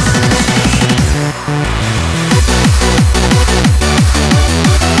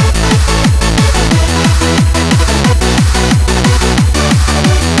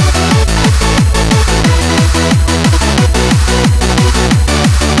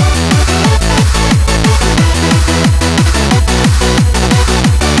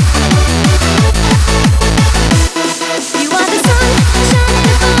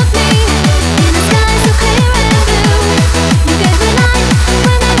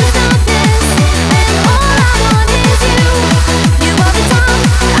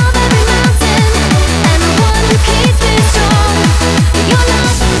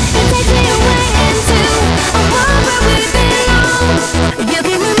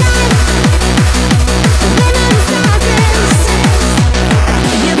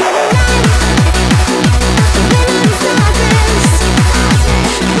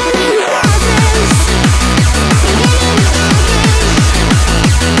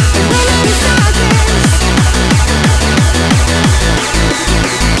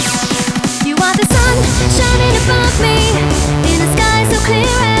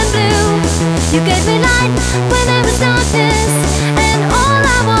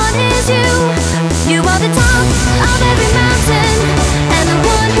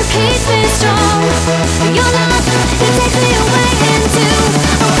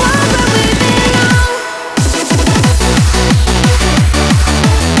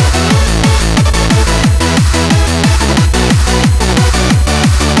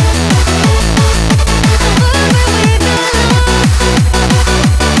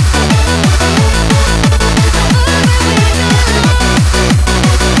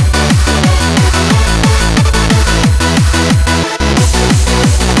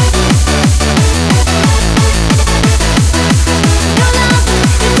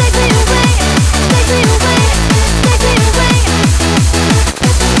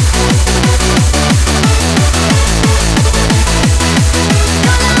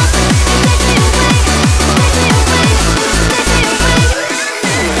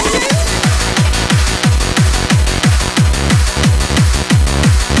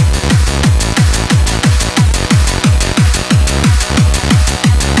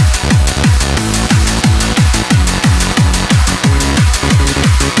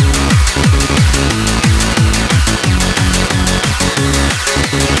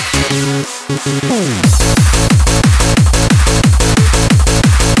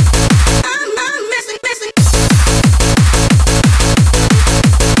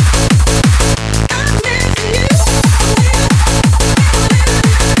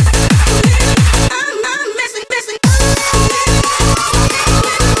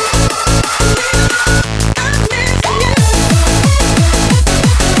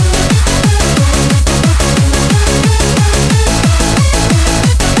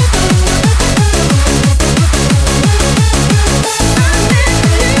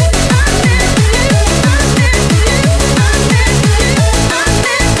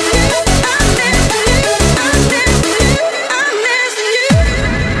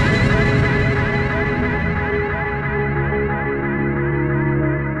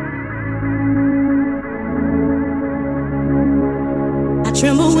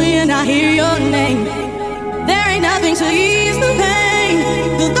tremble when I hear your name. There ain't nothing to ease the pain.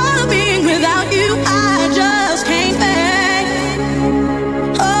 The thought of being without you, I just can't bear.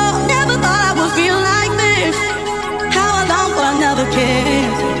 Oh, never thought I would feel like this. How I long for another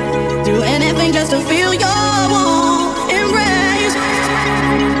kiss. Do anything just to feel your warm embrace.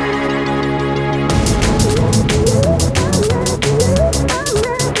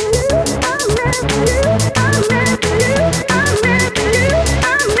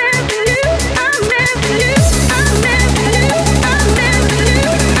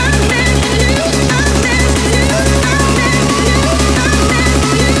 I'm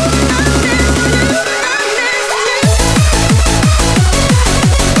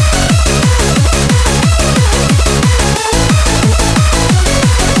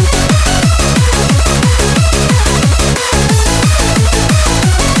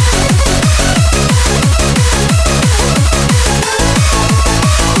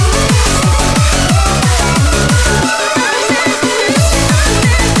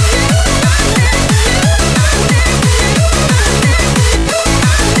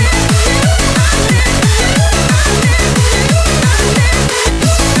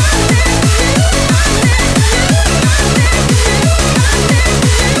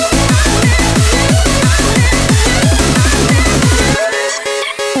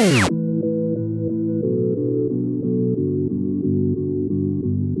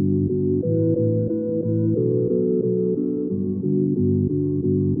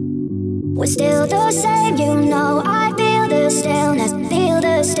the same, you know. I feel the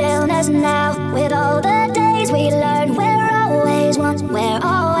stillness now. With all the days we learn, we're always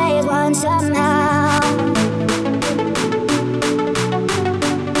one somehow.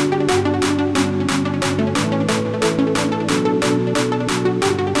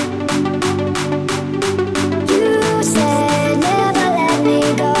 You said never let me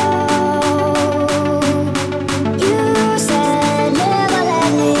go. You said never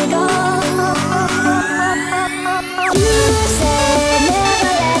let me go. You said never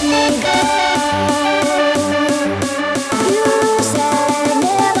let me go. You said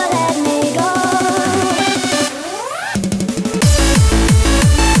never let me go.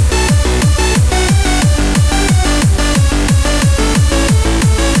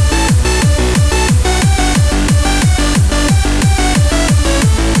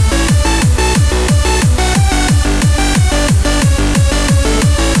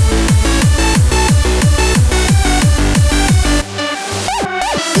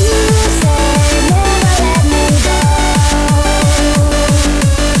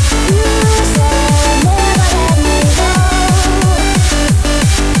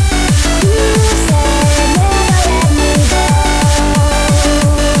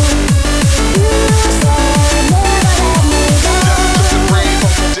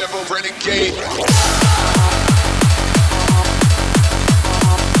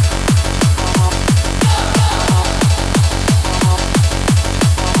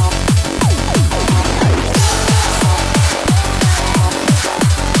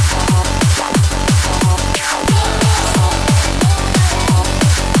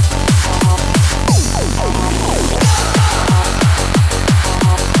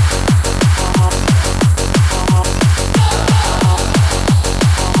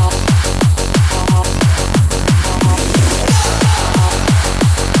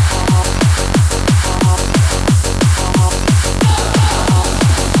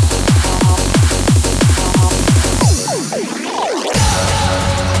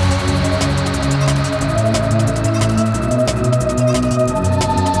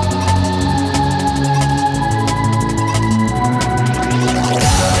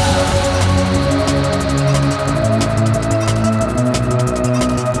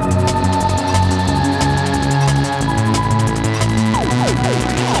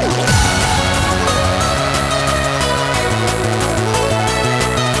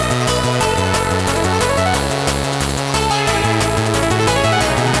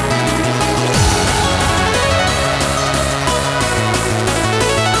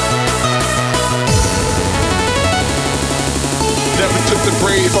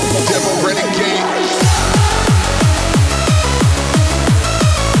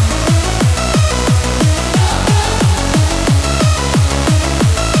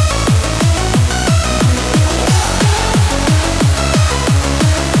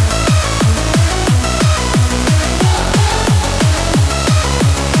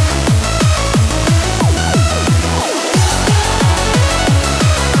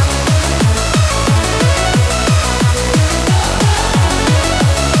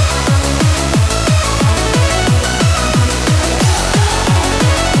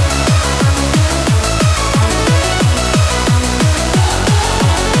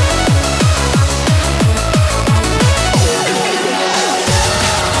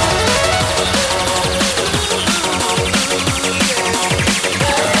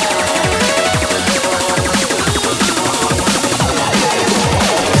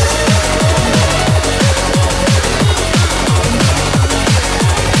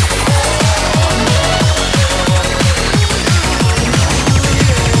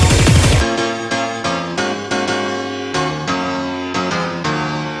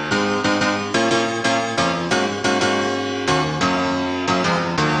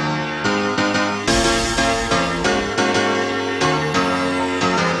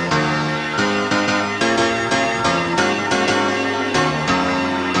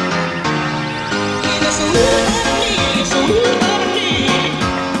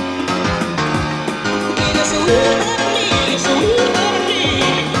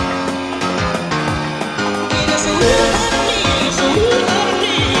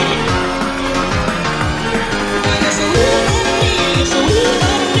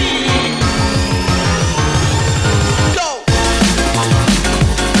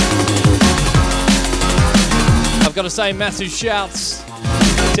 I've got to say massive shouts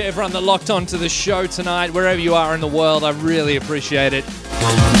to everyone that locked on to the show tonight, wherever you are in the world. I really appreciate it.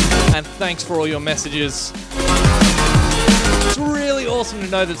 And thanks for all your messages. It's really awesome to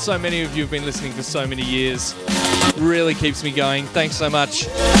know that so many of you have been listening for so many years. Really keeps me going. Thanks so much.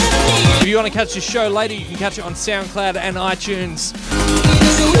 If you want to catch the show later, you can catch it on SoundCloud and iTunes.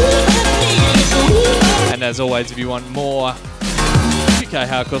 And as always, if you want more UK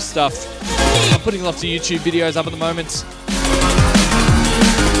hardcore stuff, I'm putting lots of YouTube videos up at the moment.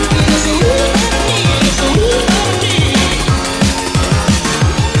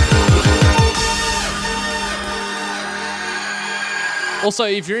 Also,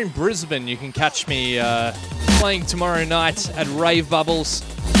 if you're in Brisbane, you can catch me playing tomorrow night at Rave Bubbles.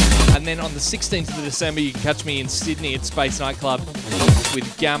 And then on the 16th of December, you can catch me in Sydney at Space Nightclub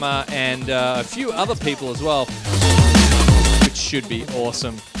with Gamma and a few other people as well, which should be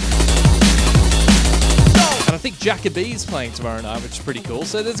awesome. And I think Jacobee's playing tomorrow night, which is pretty cool.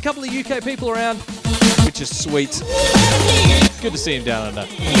 So there's a couple of UK people around, which is sweet. Good to see him down under.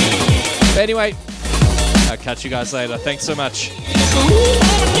 But anyway, I'll catch you guys later. Thanks so much.